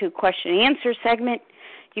transition to question and answer segment.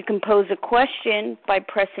 You can pose a question by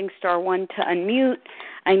pressing *1 to unmute.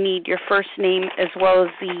 I need your first name as well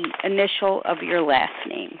as the initial of your last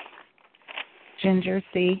name. Ginger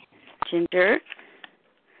C. Ginger.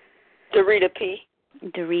 Dorita P.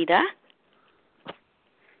 Dorita.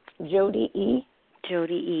 Jody E.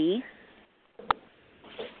 Jody E.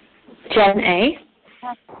 Jen A.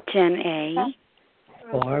 Jen A.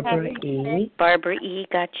 Barbara E. Barbara E.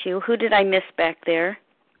 Got you. Who did I miss back there?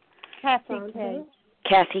 Kathy K.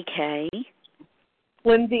 Kathy K.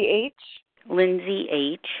 Lindsay H. Lindsay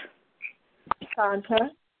H.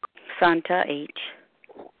 Santa. Santa H.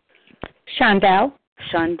 Shondell.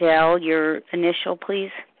 Shondell, your initial,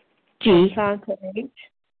 please. G. Santa H.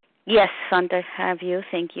 Yes, Santa, have you.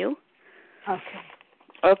 Thank you. Okay.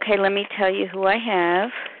 Okay, let me tell you who I have.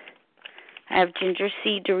 I have Ginger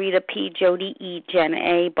C, Dorita P, Jody E, Jen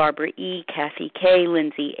A, Barbara E, Kathy K,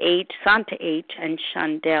 Lindsay H, Santa H, and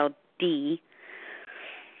Shondell D.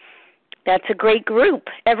 That's a great group.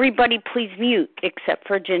 Everybody please mute except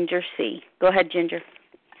for Ginger C. Go ahead, Ginger.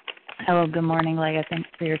 Hello, good morning, Leah. Thanks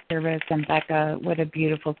for your service. And Becca, what a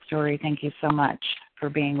beautiful story. Thank you so much for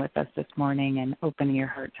being with us this morning and opening your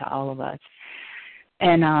heart to all of us.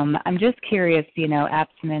 And I'm just curious,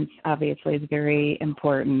 abstinence obviously is very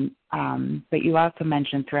important, but you also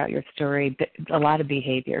mentioned throughout your story a lot of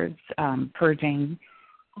behaviors, purging,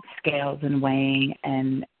 scales and weighing,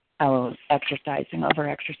 and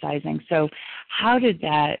over-exercising. So how did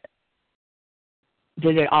that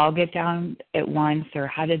did it all get down at once, or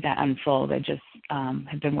how did that unfold? I just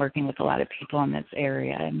have been working with a lot of people in this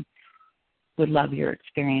area and would love your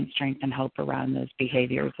experience, strength, and hope around those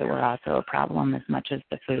behaviors that were also a problem as much as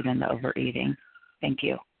the food and the overeating. Thank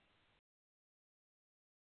you.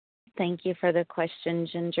 Thank you for the question,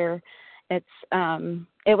 Ginger. It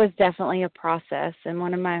was definitely a process, and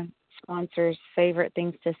one of my sponsors' favorite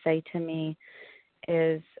things to say to me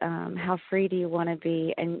is, how free do you want to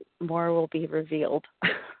be, and more will be revealed.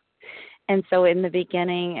 And so in the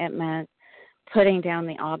beginning, it meant putting down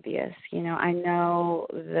the obvious. I know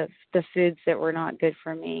the foods that were not good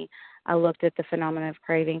for me. I looked at the phenomenon of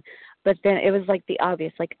craving, but then it was like the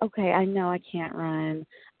obvious, like, okay, I know I can't run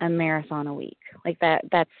a marathon a week. Like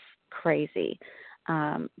that's crazy.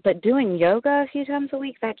 But doing yoga a few times a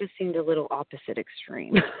week, that just seemed a little opposite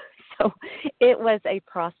extreme. So it was a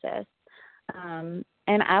process.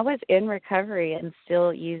 And I was in recovery and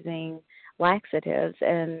still using laxatives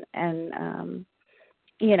and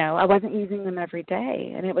I wasn't using them every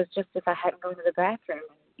day. And it was just if I hadn't gone to the bathroom,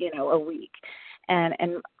 a week. And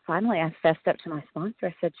finally I fessed up to my sponsor.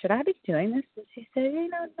 I said, should I be doing this? And she said,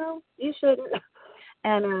 no, you shouldn't.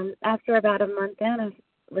 And after about a month in, I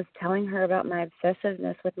was telling her about my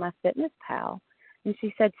obsessiveness with my fitness pal. And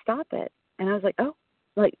she said, stop it. And I was like, oh,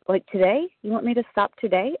 like today? You want me to stop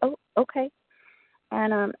today? Oh, okay.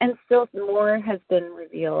 And still more has been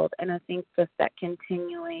revealed. And I think just that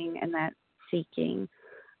continuing and that seeking,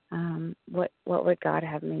 what would God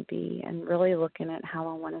have me be, and really looking at how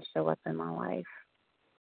I want to show up in my life.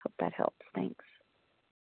 Hope that helps. Thanks.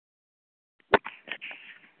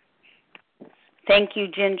 Thank you,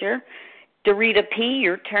 Ginger. Dorita P.,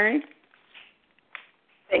 your turn.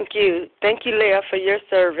 Thank you. Thank you, Leah, for your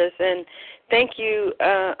service. And thank you,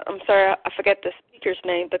 I'm sorry, I forgot the speaker's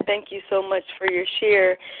name, but thank you so much for your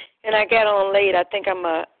share. And I got on late. I think I'm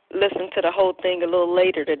going to listen to the whole thing a little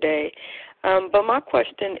later today. But my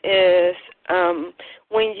question is,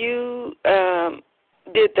 when you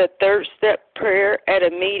did the third step prayer at a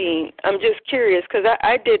meeting, I'm just curious because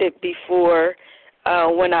I did it before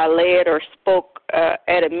when I led or spoke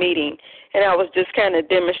at a meeting, and I was just kind of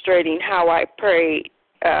demonstrating how I prayed.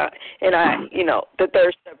 And the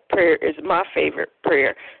third step prayer is my favorite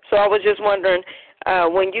prayer. So I was just wondering,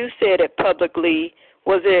 when you said it publicly,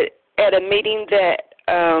 was it at a meeting that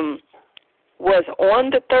was on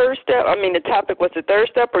the third step? I mean, the topic was the third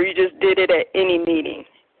step, or you just did it at any meeting?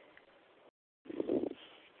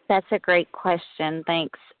 That's a great question.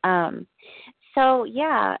 Thanks. So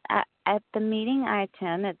yeah, at the meeting I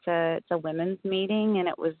attend, it's a women's meeting, and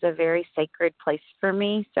it was a very sacred place for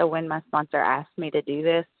me. So when my sponsor asked me to do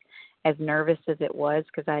this, as nervous as it was,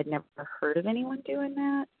 because I had never heard of anyone doing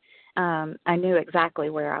that, I knew exactly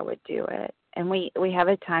where I would do it. And we have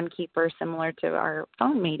a timekeeper similar to our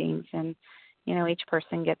phone meetings, and each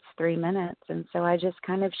person gets 3 minutes. And so I just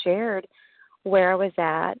kind of shared where I was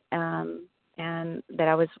at, and that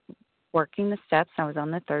I was working the steps. I was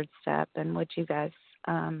on the third step, and would you guys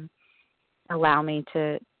allow me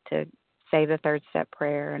to say the third step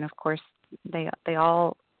prayer? And of course they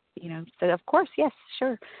all said, of course, yes,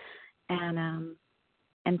 sure.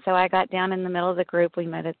 And so I got down in the middle of the group. We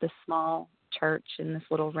met at this small church in this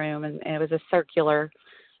little room, and it was a circular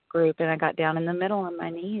group, and I got down in the middle on my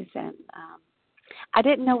knees, and I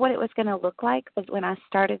didn't know what it was going to look like, but when I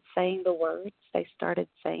started saying the words, they started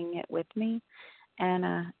saying it with me.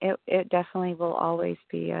 And it definitely will always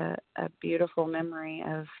be a beautiful memory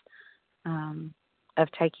of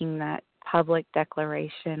taking that public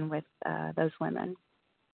declaration with those women.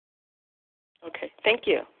 Okay, thank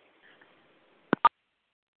you.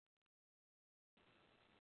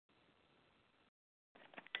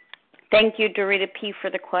 Thank you, Dorita P., for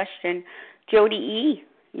the question. Jody E.,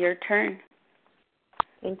 your turn.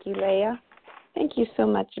 Thank you, Leah. Thank you so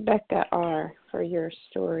much, Becka R., for your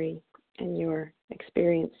story and your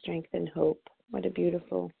experience, strength, and hope. What a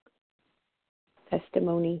beautiful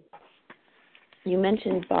testimony. You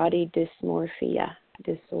mentioned body dysmorphia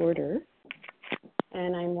disorder,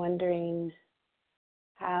 and I'm wondering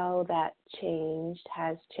how that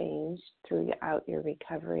has changed throughout your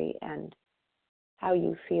recovery, and how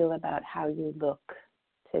you feel about how you look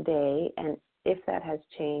today, and if that has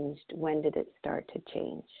changed, when did it start to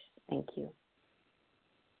change? Thank you.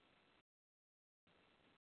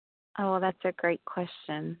 Oh, that's a great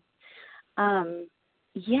question.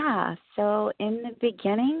 Yeah, so in the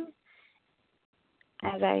beginning,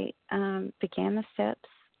 as I began the steps,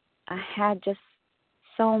 I had just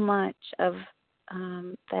so much of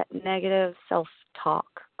that negative self-talk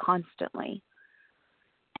constantly.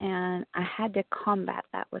 And I had to combat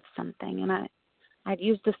that with something. And I'd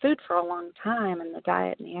used the food for a long time and the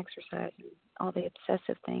diet and the exercise and all the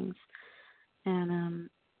obsessive things. And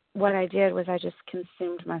what I did was I just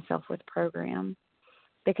consumed myself with program.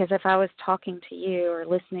 Because if I was talking to you or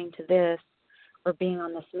listening to this or being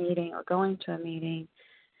on this meeting or going to a meeting,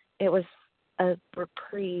 it was a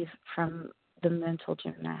reprieve from the mental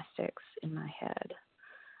gymnastics in my head.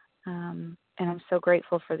 And I'm so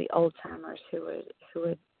grateful for the old timers who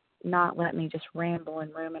would not let me just ramble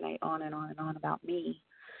and ruminate on and on and on about me,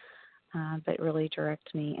 but really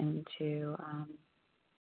direct me into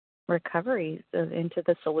recovery, into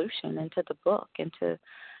the solution, into the book, into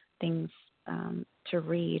things to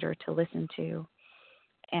read or to listen to.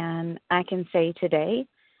 And I can say today,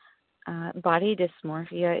 body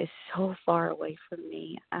dysmorphia is so far away from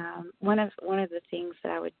me. One of the things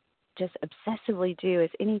that I would just obsessively do is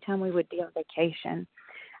anytime we would be on vacation,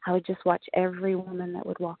 I would just watch every woman that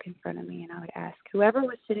would walk in front of me, and I would ask whoever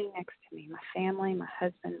was sitting next to me, my family, my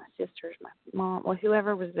husband, my sisters, my mom, or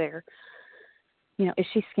whoever was there, is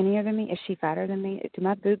she skinnier than me? Is she fatter than me? Do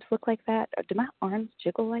my boobs look like that? Do my arms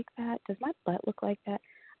jiggle like that? Does my butt look like that?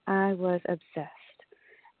 I was obsessed.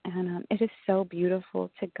 And it is so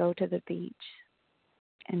beautiful to go to the beach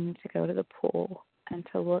and to go to the pool and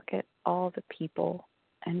to look at all the people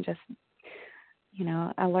and just,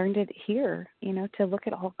 I learned it here, to look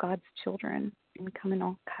at all God's children and come in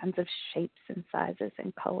all kinds of shapes and sizes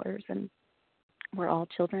and colors, and we're all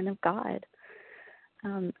children of God.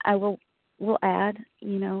 I will add,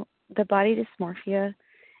 the body dysmorphia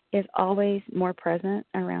is always more present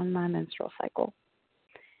around my menstrual cycle.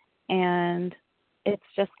 And it's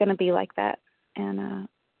just going to be like that. And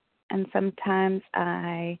sometimes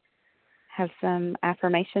I have some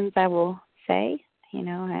affirmations I will say,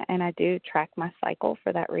 and I do track my cycle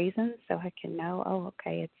for that reason, so I can know,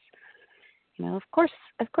 okay, it's, of course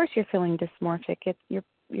you're feeling dysmorphic.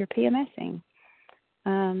 You're PMSing.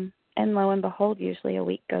 And lo and behold, usually a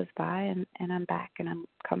week goes by and I'm back and I'm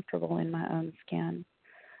comfortable in my own skin.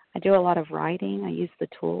 I do a lot of writing. I use the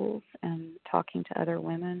tools and talking to other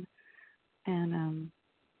women and,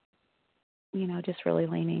 just really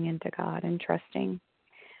leaning into God and trusting.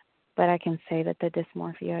 But I can say that the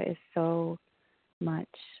dysmorphia is so much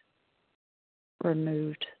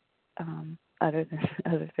removed, other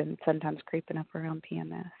than sometimes creeping up around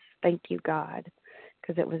PMS. Thank you, God,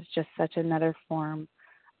 because it was just such another form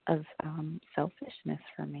of selfishness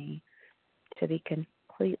for me to be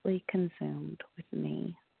completely consumed with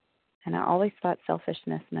me. And I always thought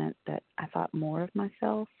selfishness meant that I thought more of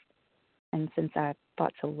myself. And since I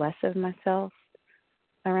thought so less of myself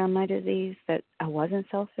around my disease, that I wasn't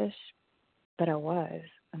selfish, but I was.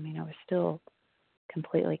 I was still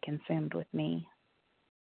completely consumed with me.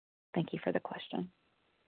 Thank you for the question.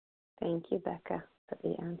 Thank you, Becca, for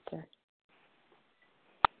the answer.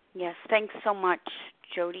 Yes, thanks so much,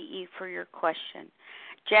 Jody E., for your question.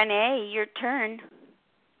 Jen A., your turn.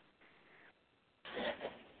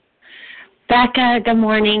 Becca, good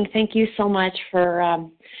morning. Thank you so much for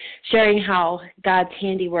sharing how God's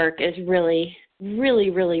handiwork is really, really,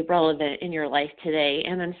 really relevant in your life today.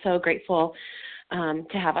 And I'm so grateful to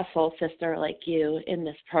have a soul sister like you in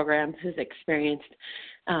this program who's experienced,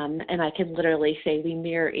 and I can literally say we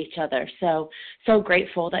mirror each other. So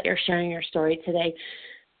grateful that you're sharing your story today.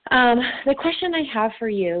 The question I have for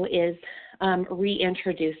you is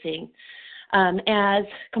reintroducing. As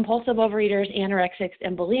compulsive overeaters, anorexics,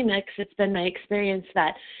 and bulimics, it's been my experience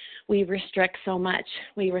that we restrict so much.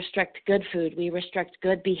 We restrict good food. We restrict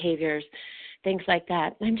good behaviors, things like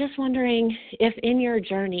that. I'm just wondering if in your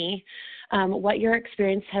journey, what your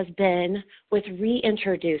experience has been with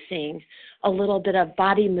reintroducing a little bit of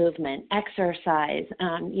body movement, exercise.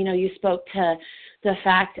 You spoke to the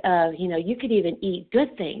fact of, you could even eat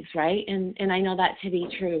good things, right? And I know that to be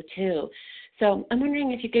true too. So I'm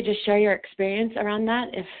wondering if you could just share your experience around that,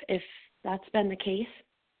 if that's been the case.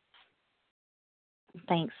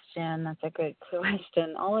 Thanks, Jen. That's a good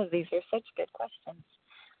question. All of these are such good questions.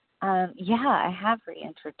 I have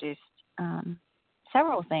reintroduced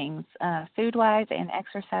several things, food-wise and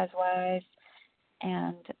exercise-wise,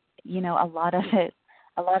 and a lot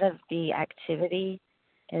of the activity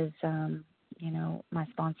is, my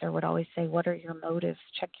sponsor would always say, "What are your motives?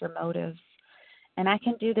 Check your motives." And I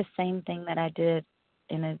can do the same thing that I did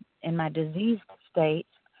in my diseased state,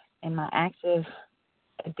 in my active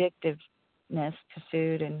addictiveness to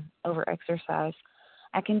food and over-exercise.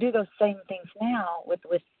 I can do those same things now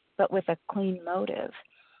but with a clean motive.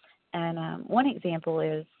 And one example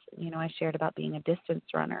is, I shared about being a distance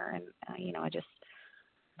runner, and I just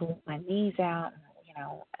blew my knees out. I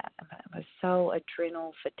was so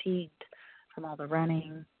adrenal fatigued from all the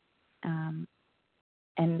running, and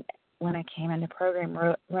when I came into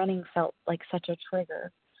program, running felt like such a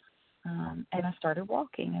trigger. And I started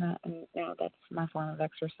walking, and now that's my form of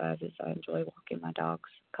exercise. Is I enjoy walking my dogs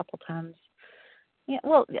a couple times. Yeah,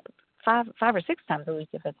 well, 5 or 6 times a week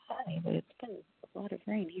if it's sunny, but it's been a lot of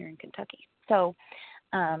rain here in Kentucky. So,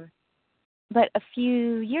 but a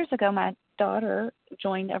few years ago, my daughter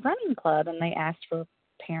joined a running club, and they asked for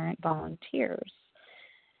parent volunteers.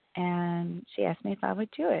 And she asked me if I would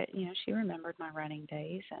do it. You know, she remembered my running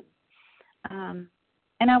days, and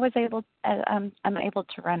I was able. I'm able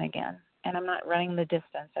to run again, and I'm not running the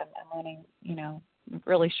distance. I'm running, you know,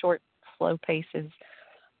 really short, slow paces,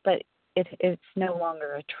 but it's no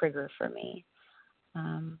longer a trigger for me.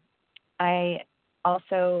 I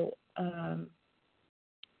also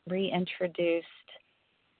reintroduced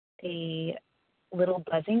the little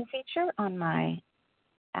buzzing feature on my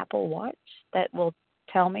Apple Watch that will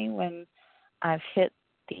tell me when I've hit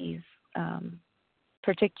these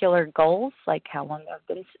particular goals, like how long I've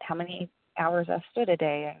been, how many hours I've stood a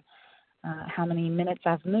day, and how many minutes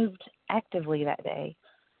I've moved actively that day.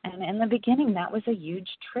 And in the beginning, that was a huge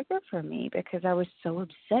trigger for me because I was so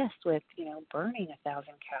obsessed with, you know, burning 1,000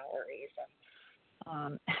 calories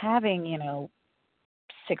and having, you know,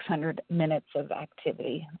 600 minutes of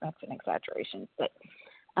activity. That's an exaggeration, but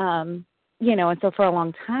you know, and so for a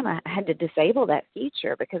long time I had to disable that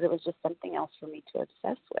feature because it was just something else for me to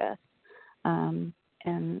obsess with.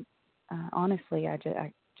 And honestly, I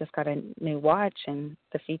just got a new watch, and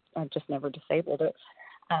I just never disabled it.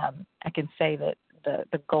 I can say that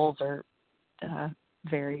the goals are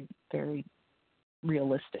very, very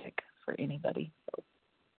realistic for anybody. So,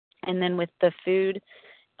 and then with the food,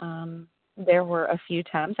 there were a few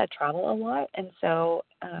times I travel a lot, and so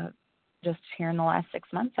just here in the last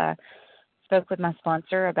 6 months, I spoke with my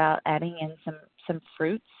sponsor about adding in some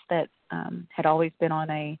fruits that had always been on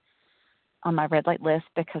my red light list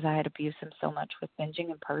because I had abused them so much with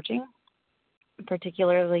binging and purging,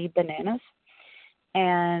 particularly bananas.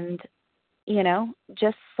 And, you know,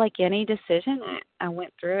 just like any decision, I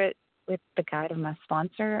went through it with the guide of my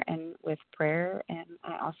sponsor and with prayer, and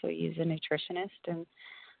I also use a nutritionist. And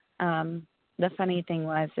the funny thing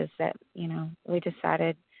is that, you know, we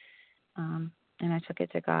decided, and I took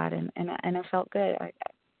it to God, and I felt good.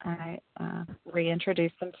 I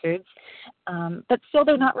reintroduced some foods, but still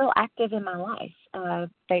they're not real active in my life.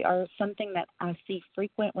 They are something that I see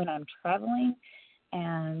frequent when I'm traveling,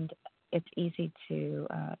 and it's easy to,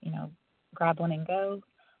 you know, grab one and go.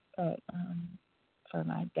 But for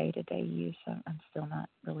my day-to-day use, I'm still not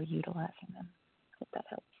really utilizing them. Hope that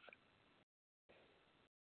helps.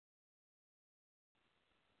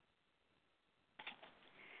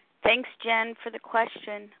 Thanks, Jen, for the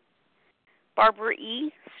question. Barbara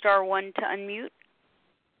E., *1 to unmute.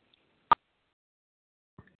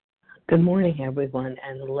 Good morning, everyone.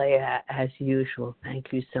 And Leah, as usual,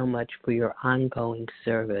 thank you so much for your ongoing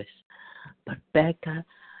service. But Becca,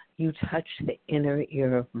 you touched the inner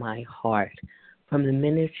ear of my heart. From the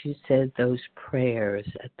minute you said those prayers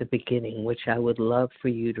at the beginning, which I would love for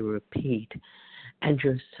you to repeat, and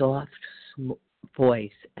your soft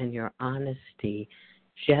voice and your honesty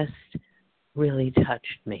just really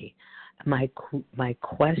touched me. My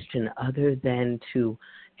question, other than to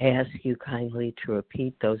ask you kindly to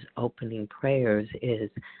repeat those opening prayers,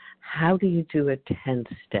 is how do you do a 10th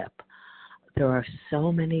step? There are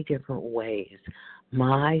so many different ways.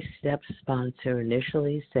 My step sponsor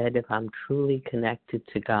initially said if I'm truly connected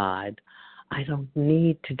to God, I don't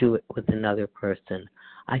need to do it with another person.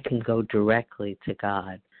 I can go directly to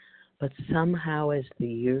God. But somehow as the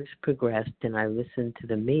years progressed and I listened to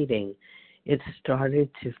the meeting, it started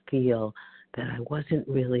to feel that I wasn't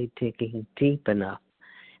really digging deep enough.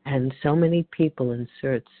 And so many people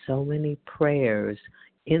insert so many prayers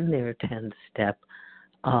in their 10th step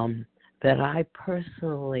that I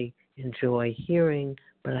personally enjoy hearing,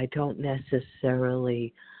 but I don't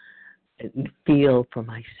necessarily feel for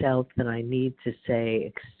myself that I need to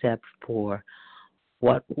say except for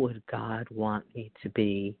what would God want me to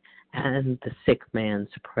be and the sick man's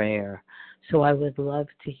prayer. So I would love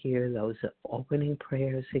to hear those opening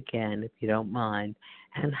prayers again, if you don't mind,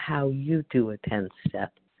 and how you do a 10th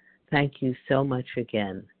step. Thank you so much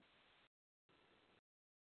again.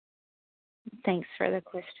 Thanks for the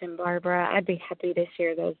question, Barbara. I'd be happy to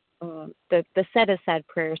share those, the set-aside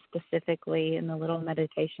prayer specifically in the little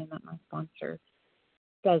meditation that my sponsor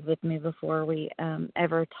does with me before we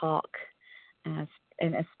ever talk, and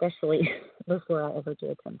especially before I ever do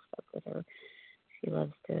a 10 step with her. She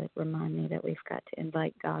loves to remind me that we've got to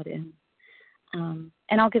invite God in.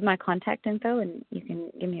 And I'll give my contact info, and you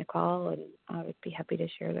can give me a call, and I would be happy to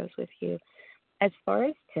share those with you. as far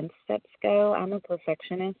as 10 steps go, I'm a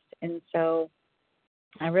perfectionist, and so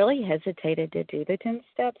I really hesitated to do the 10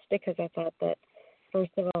 steps because I thought that,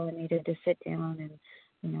 first of all, I needed to sit down and,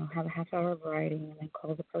 have a half hour of writing and then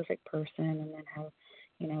call the perfect person and then have,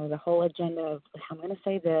 the whole agenda of I'm going to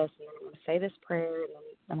say this and then I'm going to say this prayer and then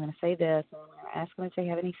I'm going to say this and then I'm going to ask them if they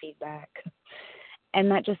have any feedback.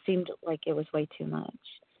 And that just seemed like it was way too much.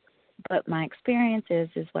 But my experience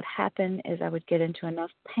is what happened is I would get into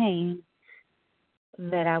enough pain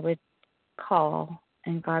that I would call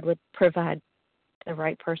and God would provide the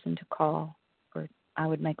right person to call, or I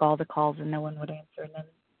would make all the calls and no one would answer, and then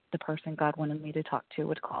the person God wanted me to talk to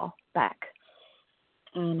would call back.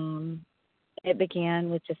 And it began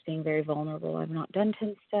with just being very vulnerable. I've not done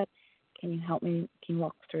 10 steps. Can you help me? Can you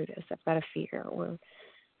walk through this? I've got a fear, or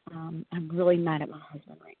I'm really mad at my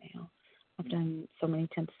husband right now. I've done so many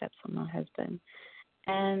 10 steps on my husband.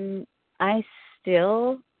 And I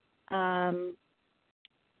still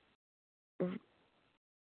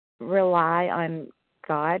rely on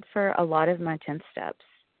God for a lot of my 10 steps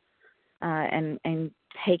and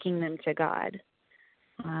taking them to God.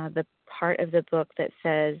 The part of the book that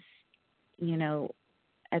says,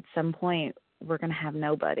 at some point we're going to have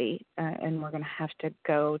nobody and we're going to have to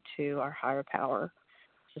go to our higher power.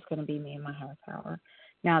 It's just going to be me and my higher power.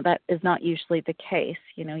 Now, that is not usually the case.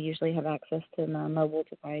 Usually I have access to my mobile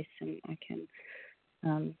device and I can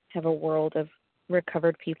have a world of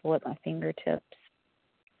recovered people at my fingertips.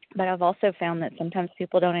 But I've also found that sometimes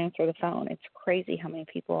people don't answer the phone. It's crazy how many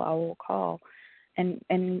people I will call, and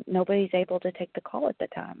nobody's able to take the call at the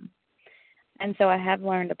time. And so I have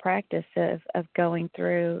learned a practice of going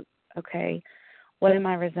through, okay, what am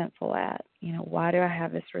I resentful at? Why do I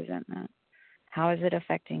have this resentment? How is it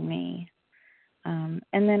affecting me? And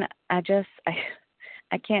then I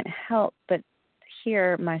can't help but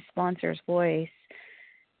hear my sponsor's voice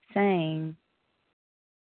saying,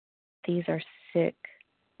 these are sick,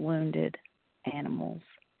 wounded animals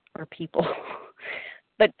or people.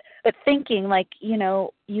 but thinking like,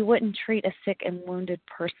 you wouldn't treat a sick and wounded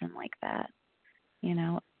person like that,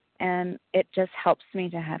 and it just helps me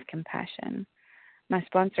to have compassion. My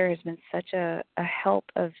sponsor has been such a help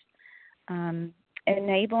of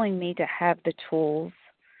enabling me to have the tools.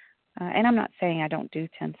 And I'm not saying I don't do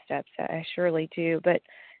 10 steps. I surely do. But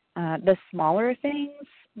the smaller things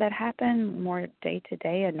that happen, more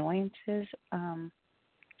day-to-day annoyances,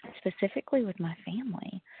 specifically with my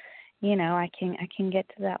family, I can get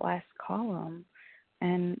to that last column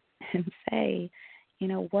and say,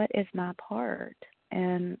 what is my part?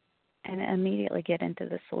 And immediately get into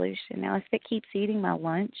the solution. Now, if it keeps eating my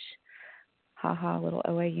lunch, a little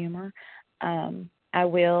OA humor, I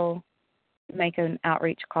will make an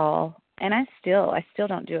outreach call, and I still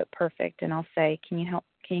don't do it perfect, and I'll say, can you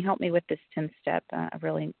help me with this 10 step? I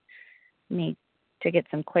really need to get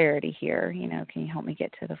some clarity here. Can you help me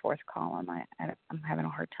get to the fourth column? I'm having a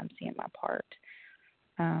hard time seeing my part.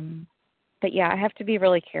 But yeah, I have to be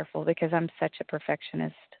really careful because I'm such a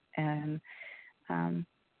perfectionist, and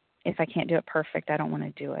if I can't do it perfect, I don't want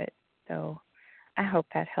to do it. So I hope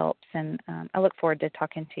that helps, and I look forward to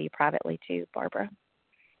talking to you privately too, Barbara.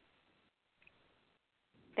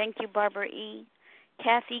 Thank you, Barbara E.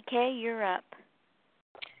 Kathy K., you're up.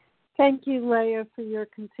 Thank you, Leah, for your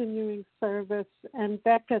continuing service. And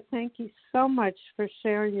Becca, thank you so much for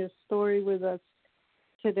sharing your story with us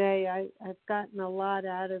today. I've gotten a lot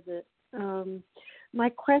out of it. My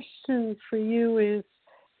question for you is,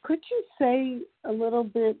 could you say a little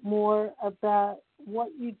bit more about what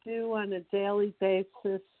you do on a daily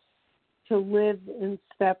basis to live in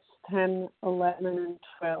steps 10, 11, and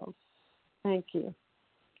 12? Thank you.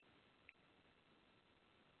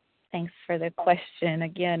 Thanks for the question.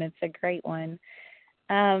 Again, it's a great one.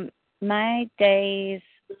 My days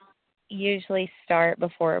usually start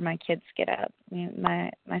before my kids get up.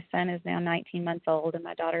 My son is now 19 months old and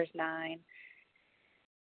my daughter's 9.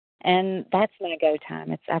 And that's my go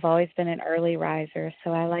time. I've always been an early riser,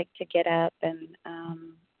 so I like to get up and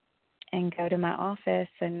go to my office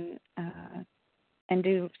and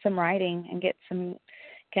do some writing and get some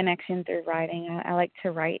connection through writing. I like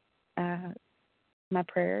to write my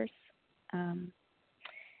prayers.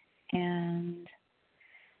 And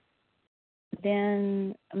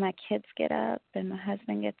then my kids get up and my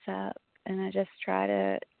husband gets up, and I just try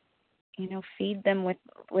to, feed them with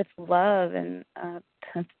love and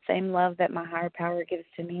the same love that my higher power gives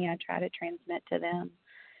to me. I try to transmit to them.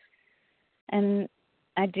 And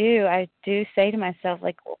I do say to myself,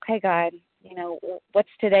 like, okay, God, what's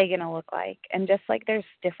today going to look like? And just like there's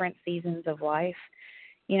different seasons of life,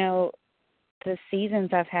 the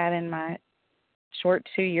seasons I've had in my short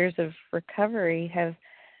 2 years of recovery have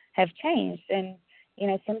have changed. And,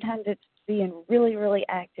 sometimes it's being really, really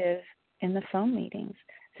active in the phone meetings.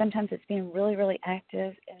 Sometimes it's being really, really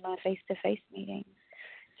active in my face-to-face meetings.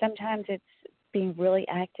 Sometimes it's being really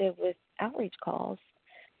active with outreach calls.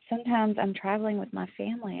 Sometimes I'm traveling with my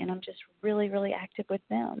family and I'm just really, really active with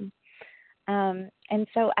them. And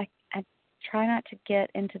so I try not to get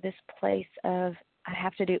into this place of I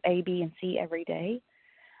have to do A, B, and C every day.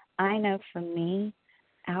 I know for me,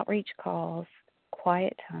 outreach calls,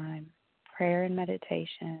 quiet time, prayer and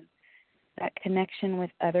meditation, that connection with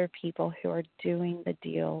other people who are doing the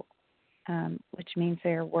deal, which means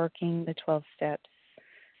they are working the 12 steps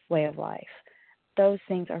way of life. Those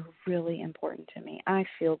things are really important to me. I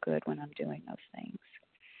feel good when I'm doing those things.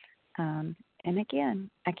 And again,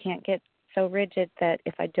 I can't get so rigid that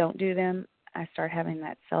if I don't do them, I start having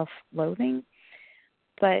that self-loathing.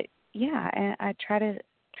 But yeah, I try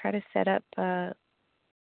to set up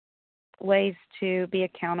ways to be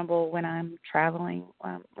accountable when I'm traveling.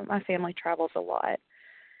 My family travels a lot.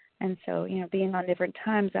 And so, being on different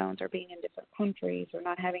time zones or being in different countries or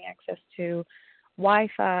not having access to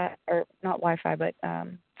Wi-Fi, or not Wi-Fi, but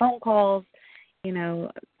phone calls,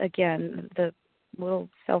 again, the little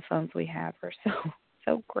cell phones we have are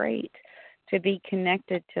so great to be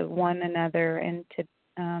connected to one another and to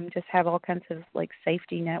just have all kinds of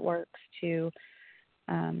safety networks to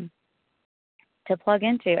plug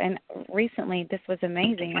into. And recently, this was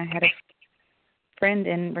amazing. I had a friend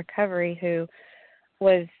in recovery who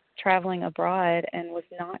was traveling abroad and was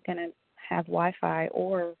not going to have Wi-Fi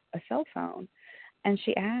or a cell phone. And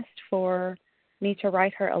she asked for me to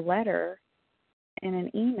write her a letter and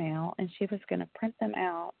an email, and she was going to print them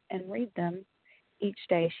out and read them each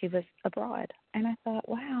day she was abroad. And I thought,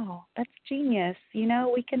 wow, that's genius.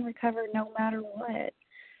 We can recover no matter what.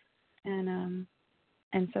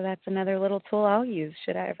 And so that's another little tool I'll use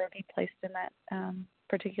should I ever be placed in that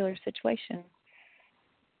particular situation.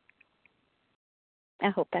 I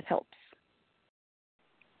hope that helps.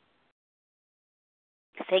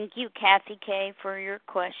 Thank you, Kathy K., for your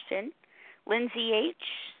question. Lindsay H.,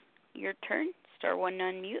 your turn. Star 1 to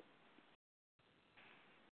unmute.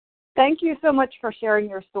 Thank you so much for sharing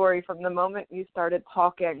your story. From the moment you started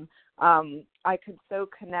talking, I could so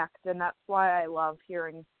connect, and that's why I love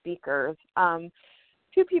hearing speakers.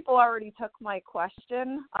 Two people already took my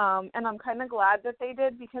question, and I'm kind of glad that they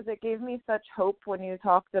did because it gave me such hope when you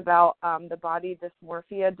talked about the body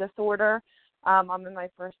dysmorphia disorder. I'm in my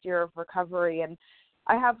first year of recovery, and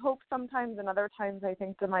I have hope sometimes, and other times I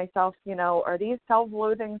think to myself, are these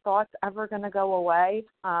self-loathing thoughts ever going to go away?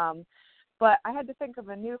 But I had to think of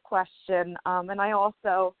a new question, and I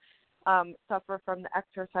also suffer from the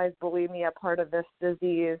exercise bulimia part of this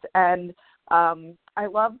disease. And I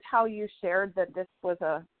loved how you shared that this was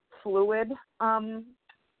a fluid. In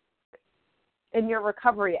your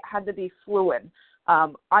recovery, it had to be fluid.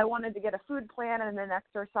 I wanted to get a food plan and an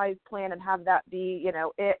exercise plan and have that be,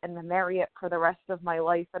 it, and then marry it for the rest of my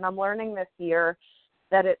life. And I'm learning this year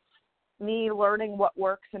that it's me learning what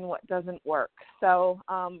works and what doesn't work. So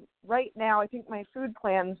right now, I think my food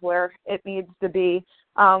plan's where it needs to be,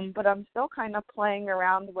 but I'm still kind of playing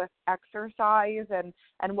around with exercise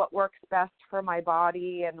and what works best for my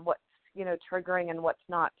body and what's, triggering and what's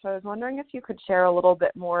not. So I was wondering if you could share a little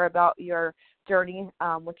bit more about your journey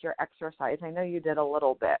with your exercise. I know you did a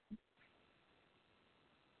little bit.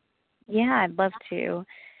 Yeah, I'd love to.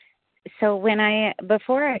 So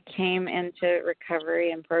before I came into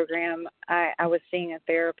recovery and program, I was seeing a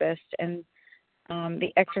therapist, and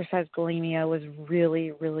the exercise bulimia was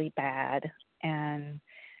really, really bad. And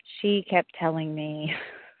she kept telling me,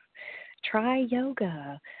 try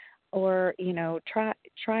yoga, or,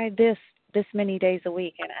 try this many days a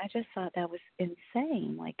week. And I just thought that was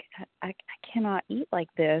insane. Like, I cannot eat like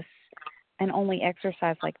this and only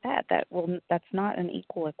exercise like that. That's not an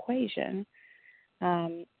equal equation.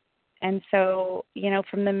 And so,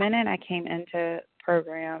 from the minute I came into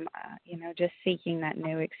program, just seeking that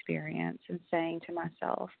new experience and saying to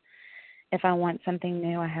myself, if I want something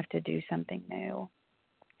new, I have to do something new.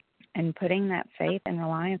 And putting that faith and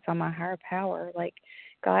reliance on my higher power, like,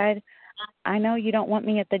 God, I know you don't want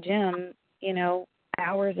me at the gym,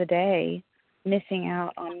 hours a day, missing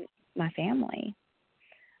out on my family.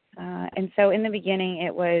 And so in the beginning,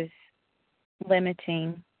 it was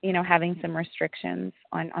limiting, having some restrictions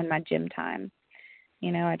on my gym time.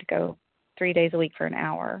 I'd go 3 days a week for an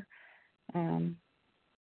hour. And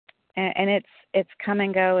it's come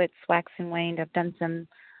and go. It's waxed and waned. I've done some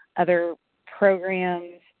other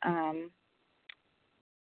programs.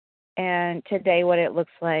 And today what it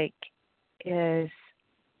looks like is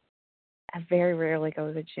I very rarely go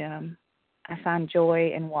to the gym. find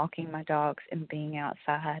joy in walking my dogs and being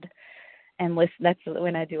outside. And that's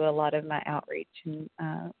when I do a lot of my outreach and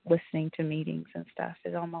listening to meetings and stuff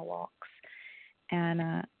is on my walks. And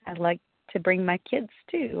I like to bring my kids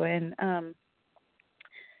too. And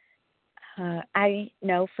I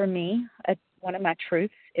know for me, one of my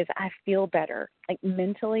truths is I feel better. Like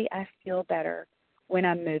mentally, I feel better when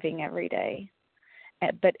I'm moving every day.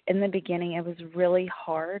 But in the beginning, it was really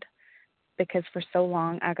hard because for so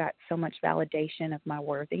long I got so much validation of my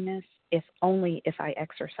worthiness, if only if I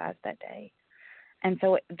exercised that day. And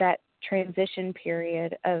so that transition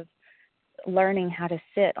period of learning how to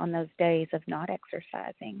sit on those days of not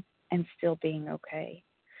exercising and still being okay.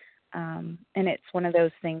 And it's one of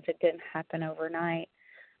those things that didn't happen overnight.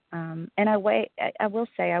 And I will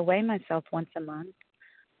say I weigh myself once a month.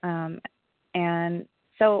 And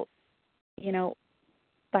so,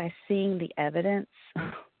 by seeing the evidence,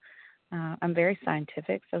 I'm very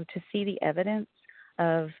scientific. So to see the evidence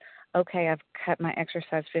of, okay, I've cut my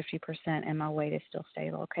exercise 50% and my weight is still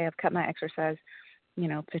stable. Okay, I've cut my exercise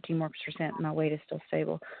 50 more percent, my weight is still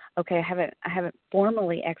stable. Okay, I haven't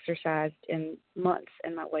formally exercised in months,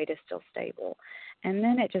 and my weight is still stable. And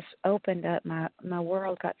then it just opened up. My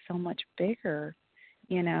world got so much bigger.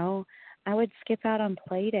 I would skip out on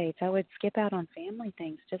play dates. I would skip out on family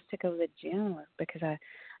things just to go to the gym, because I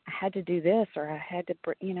had to do this, or I had to,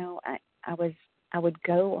 I would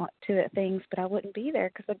go to things, but I wouldn't be there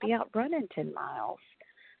because I'd be out running 10 miles.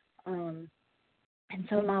 And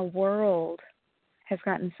so my world has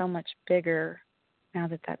gotten so much bigger now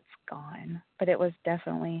that that's gone. But it was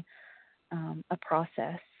definitely a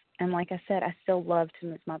process. And like I said, I still love to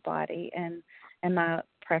move my body, and my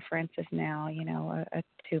preference is now, a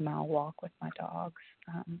 2-mile walk with my dogs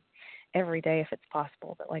every day if it's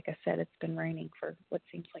possible. But like I said, it's been raining for what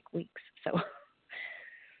seems like weeks. So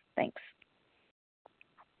thanks.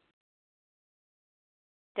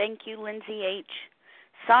 Thank you, Lindsay H.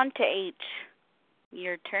 Santa H.,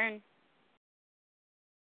 your turn.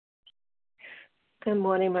 Good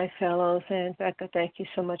morning, my fellows, and Becca, thank you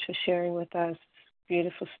so much for sharing with us.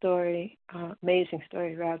 Beautiful story, amazing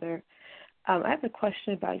story, rather. I have a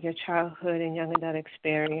question about your childhood and young adult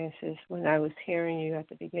experiences. When I was hearing you at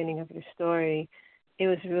the beginning of your story, it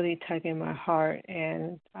was really tugging my heart.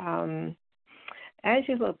 And as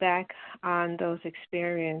you look back on those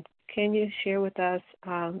experiences, can you share with us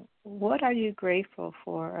what are you grateful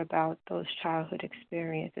for about those childhood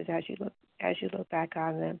experiences as you look back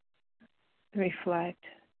on them? Reflect.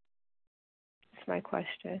 That's my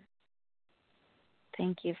question.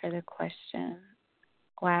 Thank you for the question.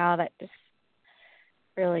 Wow, that just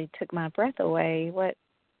really took my breath away. What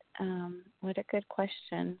a good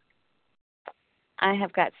question. I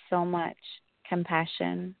have got so much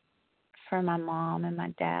compassion for my mom and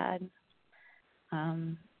my dad,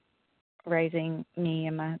 raising me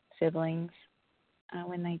and my siblings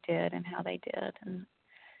when they did and how they did, and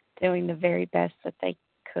doing the very best that they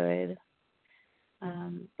could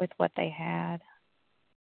with what they had.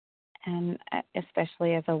 And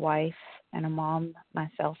especially as a wife and a mom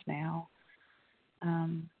myself now,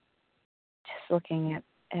 just looking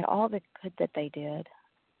at all the good that they did,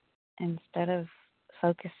 instead of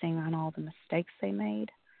focusing on all the mistakes they made,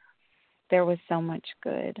 there was so much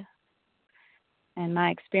good. And my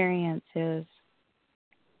experience is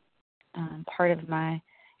part of my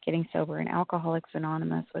getting sober in Alcoholics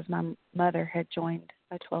Anonymous was my mother had joined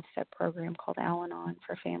a 12-step program called Al-Anon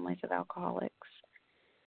for families of alcoholics,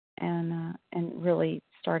 and really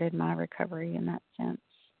started my recovery in that sense.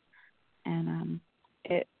 And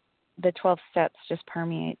the 12 steps just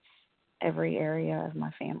permeates every area of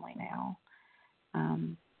my family now.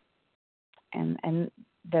 And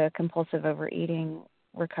the compulsive overeating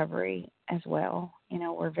recovery as well.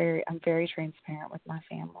 I'm very transparent with my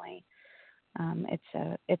family.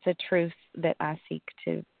 It's a truth that I seek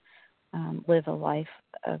to live a life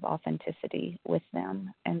of authenticity with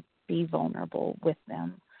them and be vulnerable with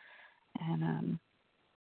them.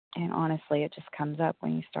 And honestly, it just comes up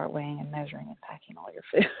when you start weighing and measuring and packing all your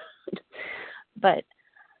food. But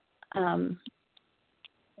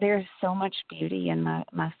there's so much beauty in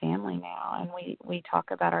my family now, and we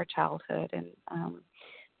talk about our childhood, and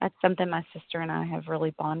that's something my sister and I have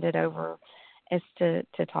really bonded over, is to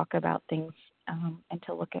talk about things and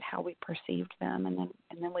to look at how we perceived them, and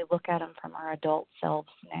then we look at them from our adult selves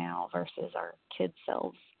now versus our kid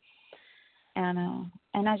selves.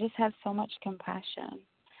 And I just have so much compassion.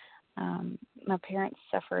 My parents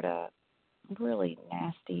suffered a really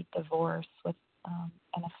nasty divorce with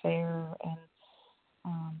an affair, and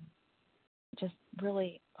just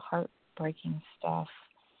really heartbreaking stuff.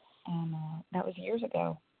 And that was years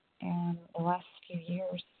ago. And the last few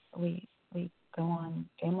years, we We go on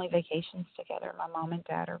family vacations together. My mom and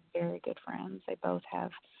dad are very good friends. They both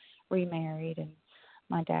have remarried, and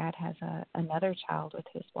my dad has another child with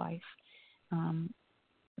his wife.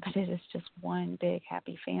 But it is just one big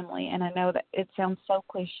happy family. And I know that it sounds so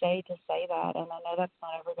cliche to say that, and I know that's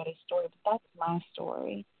not everybody's story, but that's my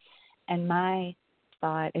story. And my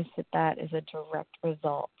thought is that that is a direct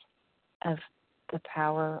result of the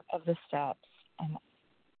power of the steps and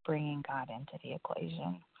bringing God into the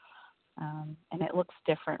equation. And it looks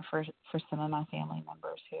different for some of my family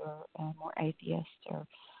members who are more atheist or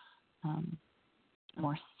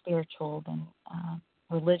more spiritual than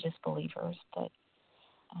religious believers. But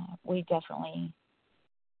we definitely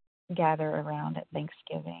gather around at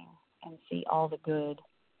Thanksgiving and see all the good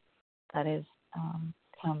that is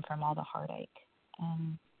come from all the heartache.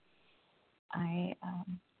 And I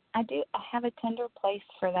have a tender place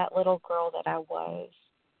for that little girl that I was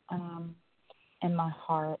in my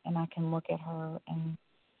heart, and I can look at her and,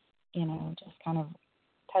 you know, just kind of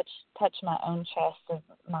touch my own chest of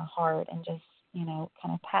my heart and just, you know,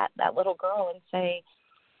 kind of pat that little girl and say,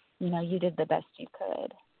 you know, you did the best you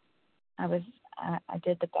could. I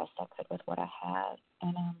did the best I could with what I had,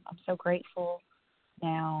 and I'm so grateful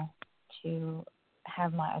now to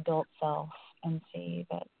have my adult self and see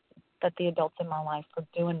that the adults in my life were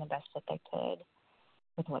doing the best that they could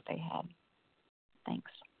with what they had. Thanks.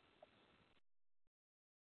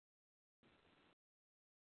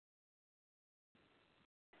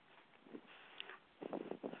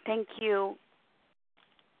 Thank you,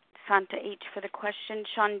 Santa H, for the question.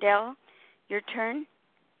 Shondell, your turn.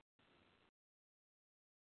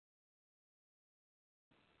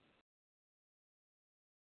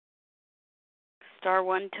 Star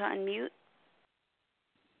 1 to unmute.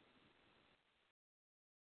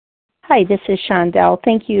 Hi, this is Shondell.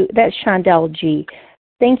 Thank you. That's Shondell G.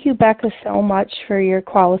 Thank you, Becca, so much for your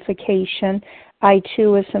qualification. I,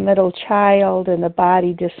 too, was a middle child and the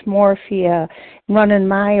body dysmorphia, running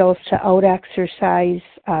miles to out-exercise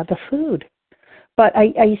the food. But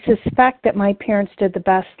I suspect that my parents did the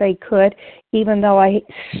best they could, even though I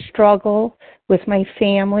struggle with my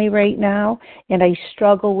family right now, and I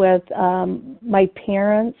struggle with my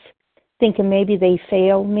parents, thinking maybe they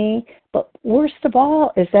failed me. But worst of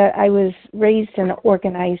all is that I was raised in an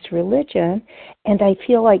organized religion, and I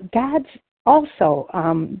feel like God's also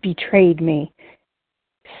betrayed me.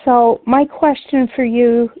 So my question for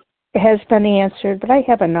you has been answered, but I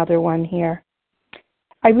have another one here.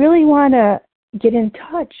 I really want to get in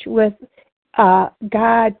touch with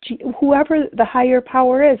God, whoever the higher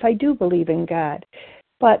power is. I do believe in God,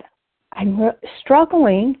 but I'm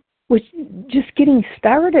struggling with just getting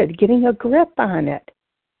started, getting a grip on it.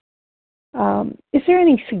 Is there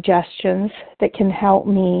any suggestions that can help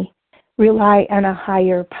me rely on a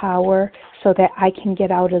higher power so that I can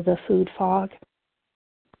get out of the food fog?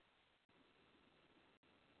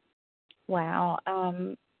 Wow.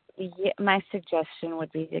 My suggestion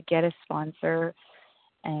would be to get a sponsor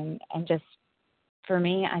and just, for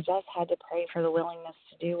me, I just had to pray for the willingness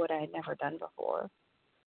to do what I had never done before.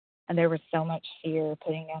 And there was so much fear,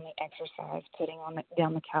 putting down the exercise, putting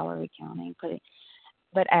down the calorie counting,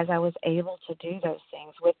 but as I was able to do those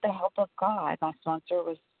things with the help of God, my sponsor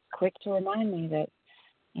was quick to remind me that,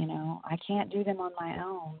 you know, I can't do them on my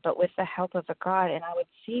own, but with the help of a God. And I would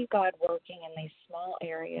see God working in these small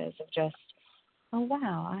areas of just, oh,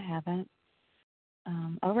 wow, I haven't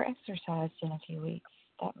over-exercised in a few weeks.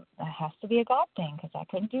 That has to be a God thing because I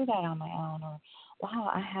couldn't do that on my own. Or,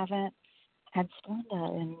 wow, I haven't had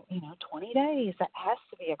Splenda in, 20 days. That has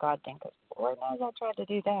to be a God thing because Lord knows I tried to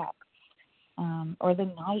do that. Or the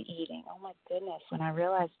night eating. Oh, my goodness. When I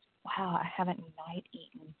realized, wow, I haven't night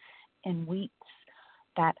eaten in weeks,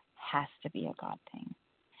 that has to be a God thing.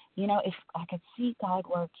 You know, if I could see God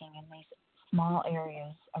working in these small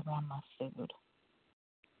areas around my food,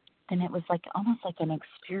 then it was like almost like an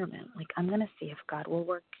experiment. Like, I'm going to see if God will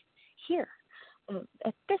work here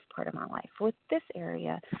at this part of my life with this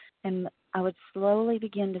area. And I would slowly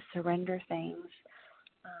begin to surrender things,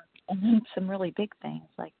 and then some really big things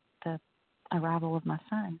like the arrival of my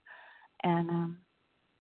son, and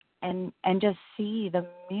just see the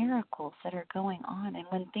miracles that are going on. And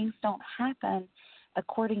when things don't happen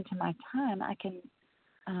according to my time, I can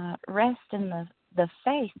rest in the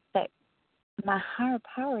faith that my higher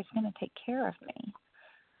power is going to take care of me,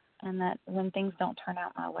 and that when things don't turn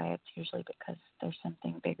out my way, it's usually because there's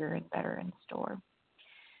something bigger and better in store.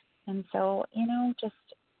 And so, just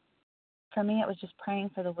for me, it was just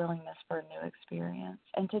praying for the willingness for a new experience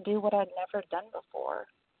and to do what I'd never done before.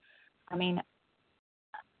 I mean,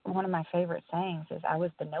 one of my favorite sayings is I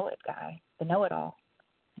was the know-it guy, the know-it-all,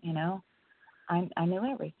 I knew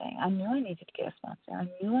everything. I knew I needed to get a sponsor. I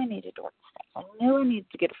knew I needed to work the steps. I knew I needed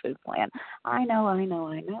to get a food plan. I know.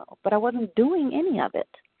 But I wasn't doing any of it.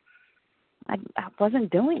 I wasn't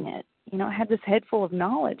doing it. I had this head full of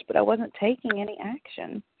knowledge, but I wasn't taking any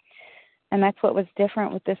action. And that's what was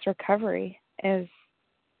different with this recovery is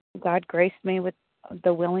God graced me with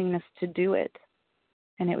the willingness to do it.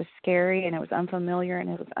 And it was scary and it was unfamiliar and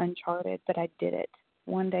it was uncharted, but I did it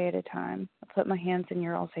one day at a time. I put my hands in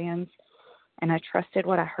your all's hands and I trusted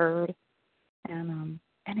what I heard and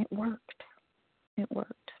it worked. It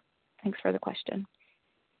worked. Thanks for the question.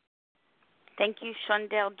 Thank you,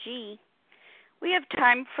 Shondell G. We have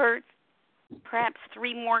time for perhaps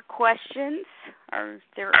 3 more questions. Are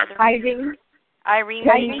there other? Irene.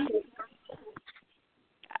 Irene.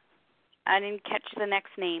 I didn't catch the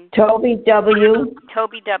next name. Toby W.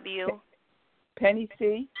 Toby W. Penny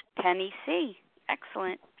C. Penny C.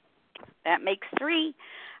 Excellent. That makes 3.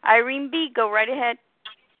 Irene B., go right ahead.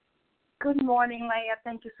 Good morning, Leah.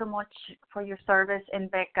 Thank you so much for your service. And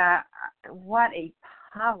Becca, what a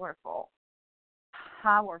powerful,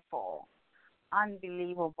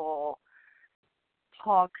 unbelievable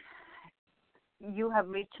talk. You have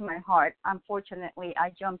reached my heart. Unfortunately,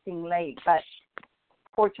 I jumped in late, but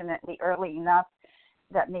fortunately early enough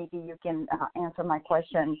that maybe you can answer my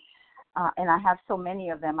question. And I have so many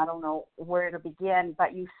of them, I don't know where to begin,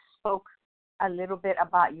 but you spoke a little bit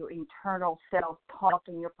about your internal self-talk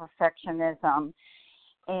and your perfectionism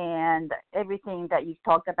and everything that you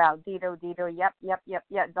talked about. Ditto, yep,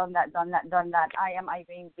 done that. I am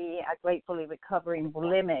Irene B., a gratefully recovering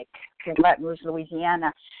bulimic in Baton Rouge,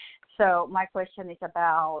 Louisiana. So my question is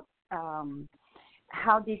about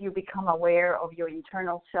how did you become aware of your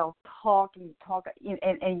internal self-talk?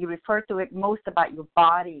 And you refer to it most about your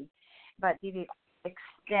body, but did it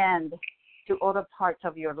extend to other parts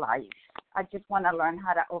of your life? I just want to learn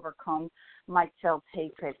how to overcome my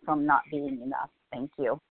self-hatred from not being enough. Thank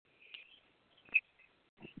you.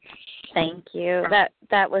 Thank you.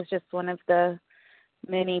 That was just one of the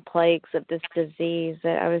many plagues of this disease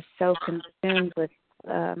that I was so consumed with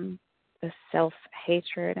the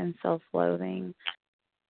self-hatred and self-loathing.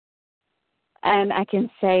 And I can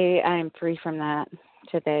say I am free from that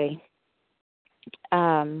today.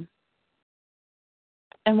 And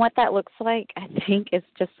what that looks like, I think, is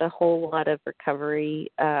just a whole lot of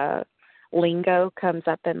recovery lingo comes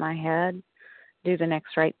up in my head. Do the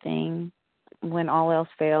next right thing. When all else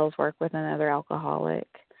fails, work with another alcoholic.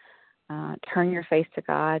 Turn your face to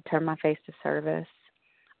God. Turn my face to service.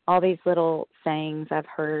 All these little sayings I've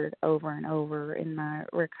heard over and over in my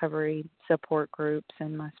recovery support groups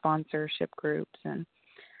and my sponsorship groups. And,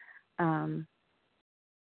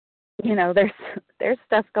 there's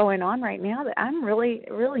stuff going on right now that I'm really,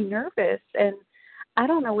 really nervous. And I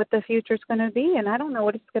don't know what the future's going to be. And I don't know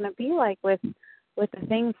what it's going to be like with the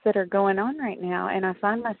things that are going on right now. And I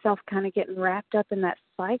find myself kind of getting wrapped up in that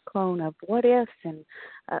cyclone of what ifs and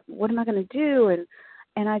what am I going to do?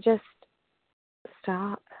 And I just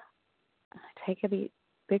stop. I take a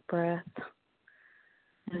big breath.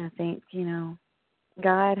 And I think,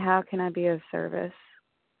 God, how can I be of service?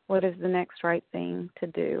 What is the next right thing to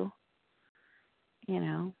do?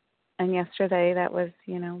 And yesterday that was,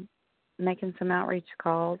 making some outreach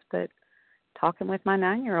calls, but talking with my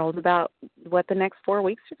 9-year-old about what the next 4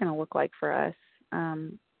 weeks are going to look like for us.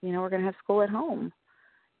 We're going to have school at home.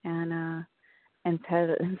 And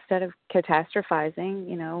instead of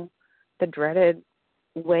catastrophizing, the dreaded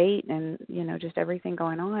weight and, just everything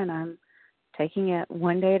going on, I'm taking it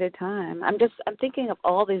one day at a time. I'm thinking of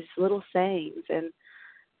all these little sayings, and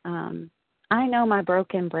I know my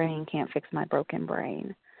broken brain can't fix my broken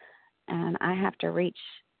brain. And I have to reach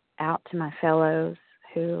out to my fellows,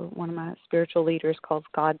 who one of my spiritual leaders calls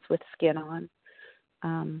gods with skin on.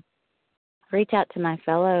 Reach out to my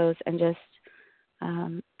fellows and just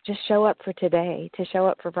show up for today, to show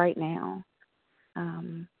up for right now.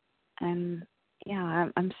 And yeah,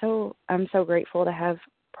 I'm so grateful to have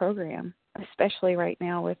a program, especially right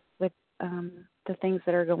now with the things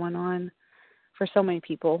that are going on for so many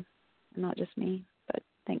people, not just me. But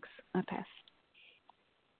thanks. I pass.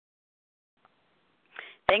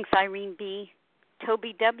 Thanks, Irene B.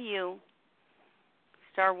 Toby W.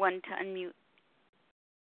 *1 to unmute.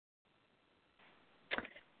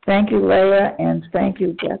 Thank you, Leah, and thank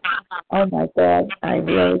you, Jeff. Oh, my God, I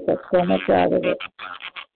really got so much out of it.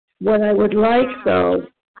 What I would like, though,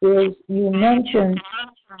 is you mentioned...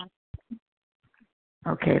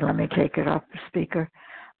 Okay, let me take it off the speaker.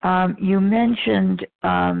 You mentioned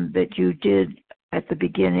that you did, at the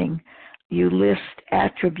beginning, you list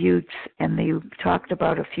attributes, and you talked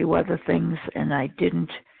about a few other things, and I didn't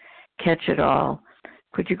catch it all.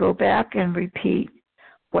 Could you go back and repeat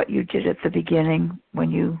what you did at the beginning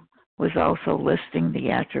when you was also listing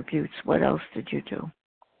the attributes? What else did you do?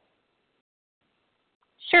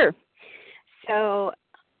 Sure. So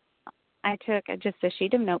I took just a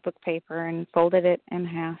sheet of notebook paper and folded it in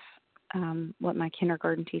half, what my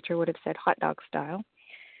kindergarten teacher would have said, hot dog style.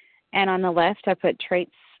 And on the left, I put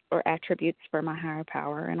traits or attributes for my higher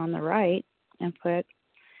power. And on the right, I put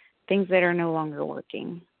things that are no longer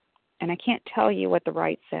working. And I can't tell you what the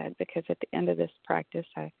right said because at the end of this practice,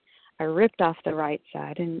 I ripped off the right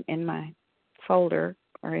side. And in my folder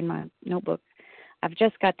or in my notebook, I've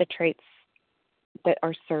just got the traits that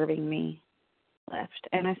are serving me left.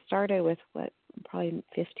 And I started with probably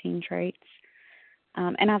 15 traits.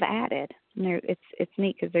 And I've added. And it's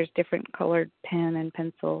neat because there's different colored pen and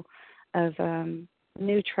pencil of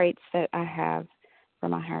new traits that I have for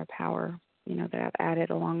my higher power, that I've added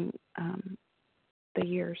along the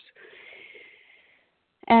years.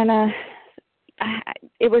 And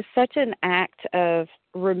it was such an act of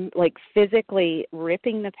physically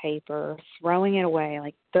ripping the paper, throwing it away,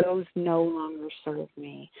 like those no longer serve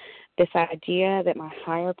me. This idea that my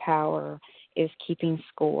higher power is keeping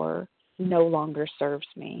score no longer serves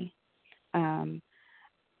me. I've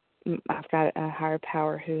got a higher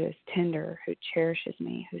power who is tender, who cherishes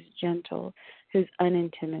me, who's gentle, who's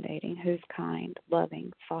unintimidating, who's kind,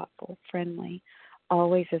 loving, thoughtful, friendly,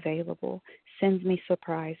 always available, sends me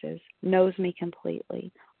surprises, knows me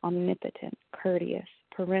completely, omnipotent, courteous,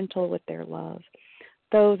 parental with their love.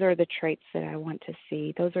 Those are the traits that I want to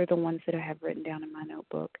see. Those are the ones that I have written down in my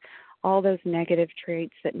notebook. All those negative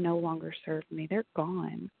traits that no longer serve me, they're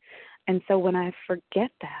gone. And so when I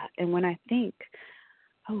forget that and when I think,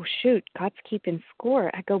 oh, shoot, God's keeping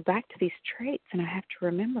score, I go back to these traits and I have to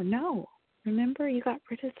remember, no, remember you got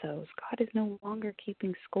rid of those. God is no longer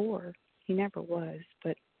keeping score. He never was,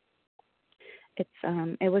 but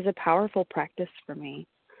it was a powerful practice for me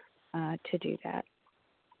to do that.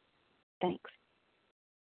 Thanks.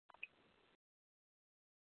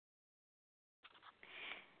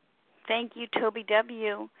 Thank you, Toby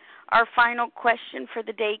W. Our final question for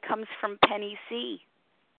the day comes from Penny C.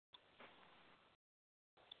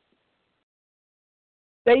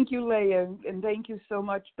 Thank you, Leah, and thank you so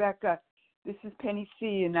much, Becca. This is Penny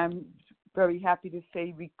C., and I'm very happy to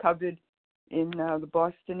say recovered in the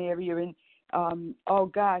Boston area. And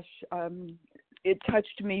it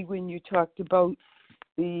touched me when you talked about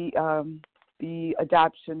the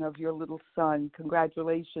adoption of your little son.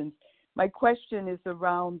 Congratulations. My question is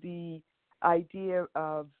around the idea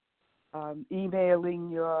of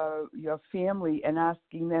emailing your family and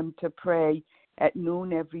asking them to pray at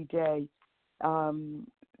noon every day.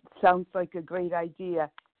 Sounds like a great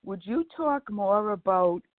idea. Would you talk more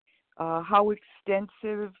about how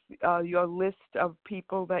extensive your list of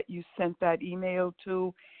people that you sent that email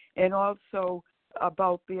to, and also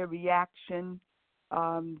about their reaction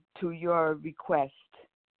to your request?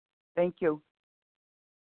 Thank you.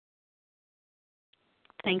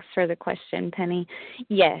 Thanks for the question, Penny.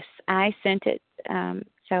 Yes, I sent it.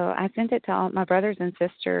 So I sent it to all my brothers and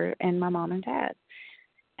sister and my mom and dad.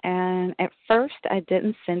 And at first, I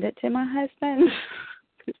didn't send it to my husband.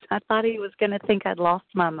 I thought he was going to think I'd lost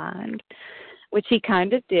my mind, which he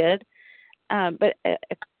kind of did. But a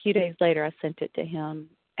few days later, I sent it to him.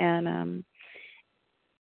 And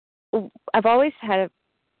I've always had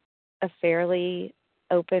a fairly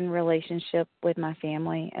open relationship with my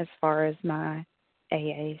family as far as my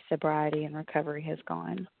AA, sobriety, and recovery has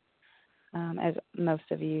gone. As most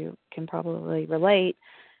of you can probably relate,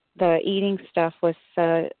 the eating stuff was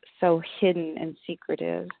so hidden and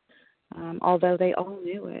secretive. Although they all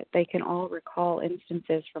knew it, they can all recall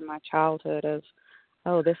instances from my childhood of,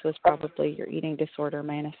 oh, this was probably your eating disorder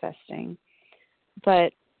manifesting.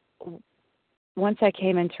 But once I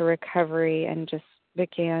came into recovery and just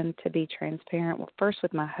began to be transparent, well, first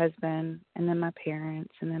with my husband and then my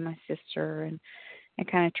parents and then my sister, and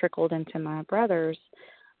it kind of trickled into my brothers,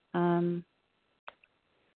 I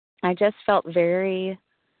just felt very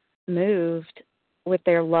moved with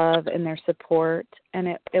their love and their support,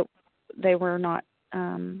 and they were not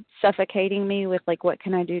suffocating me with like, what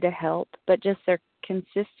can I do to help, but just they're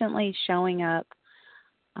consistently showing up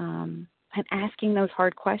and asking those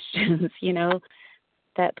hard questions,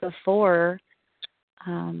 that before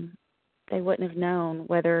they wouldn't have known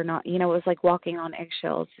whether or not, it was like walking on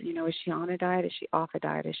eggshells. Is she on a diet? Is she off a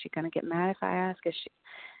diet? Is she going to get mad if I ask? Is she,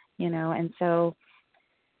 and so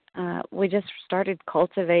we just started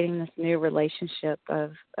cultivating this new relationship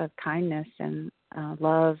of kindness and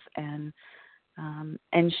love and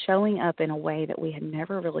showing up in a way that we had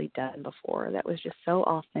never really done before. That was just so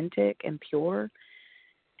authentic and pure.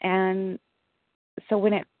 And so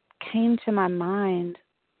when it came to my mind,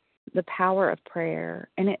 the power of prayer,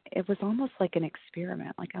 and it was almost like an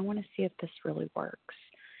experiment. Like, I want to see if this really works.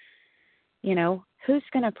 You know, who's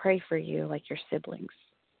going to pray for you like your siblings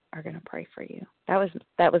are going to pray for you? That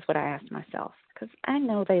was what I asked myself, because I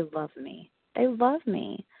know they love me. They love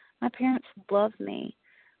me. My parents love me.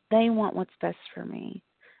 They want what's best for me.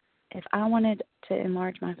 If I wanted to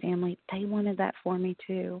enlarge my family, they wanted that for me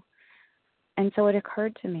too. And so it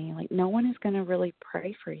occurred to me, like, no one is going to really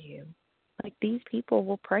pray for you. Like, these people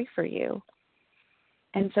will pray for you.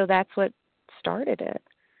 And so that's what started it.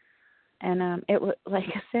 And it was, like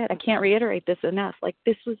I said, I can't reiterate this enough. Like,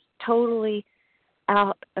 this was totally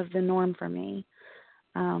out of the norm for me.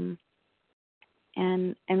 And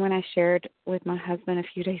when I shared with my husband a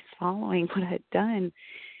few days following what I had done,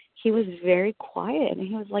 he was very quiet, and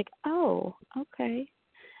he was like, "Oh, okay."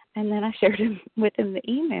 And then I shared with him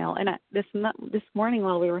the email. And this morning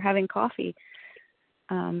while we were having coffee,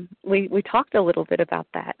 we talked a little bit about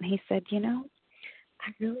that. And he said, I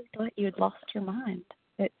really thought you had lost your mind.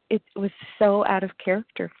 It was so out of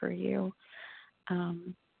character for you.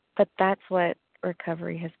 But that's what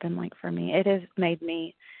recovery has been like for me. It has made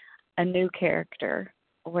me a new character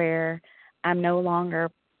where I'm no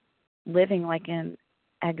longer living like an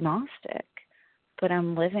agnostic, but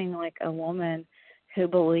I'm living like a woman who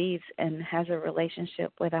believes and has a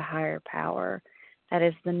relationship with a higher power that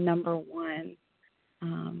is the number one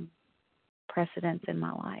precedence in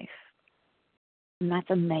my life. And that's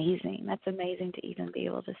amazing. That's amazing to even be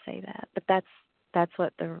able to say that. But that's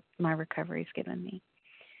what my recovery's given me.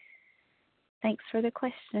 Thanks for the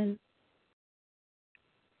question.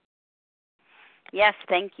 Yes,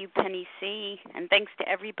 thank you, Penny C. And thanks to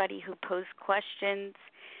everybody who posed questions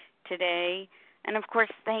today. And, of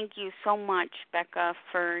course, thank you so much, Becca,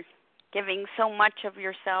 for giving so much of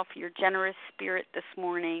yourself, your generous spirit this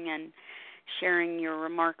morning, and sharing your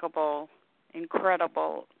remarkable,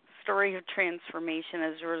 incredible story of transformation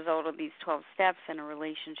as a result of these 12 steps and a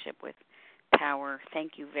relationship with power.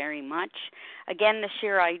 Thank you very much. Again, the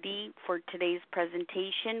share ID for today's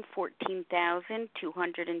presentation,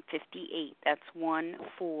 14,258. That's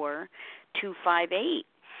 14258.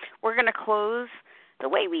 We're going to close the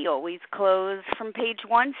way we always close. From page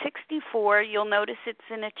 164, you'll notice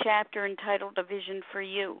it's in a chapter entitled A Vision for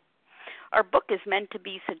You. Our book is meant to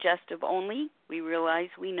be suggestive only. We realize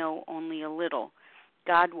we know only a little.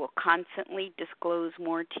 God will constantly disclose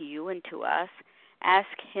more to you and to us.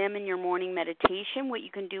 Ask Him in your morning meditation what you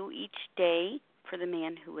can do each day for the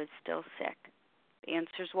man who is still sick. The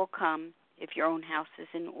answers will come if your own house is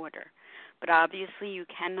in order. But obviously you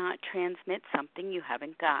cannot transmit something you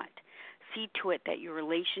haven't got. See to it that your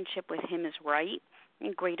relationship with Him is right,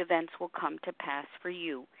 and great events will come to pass for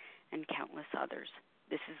you and countless others.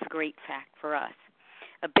 This is a great fact for us.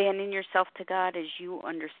 Abandon yourself to God as you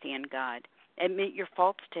understand God. Admit your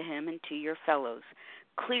faults to Him and to your fellows.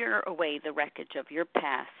 Clear away the wreckage of your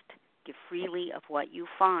past. Give freely of what you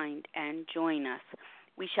find, and join us.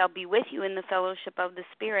 We shall be with you in the fellowship of the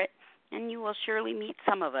Spirit, and you will surely meet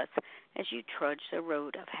some of us as you trudge the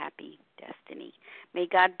road of happy destiny. May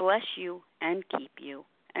God bless you and keep you.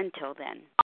 Until then.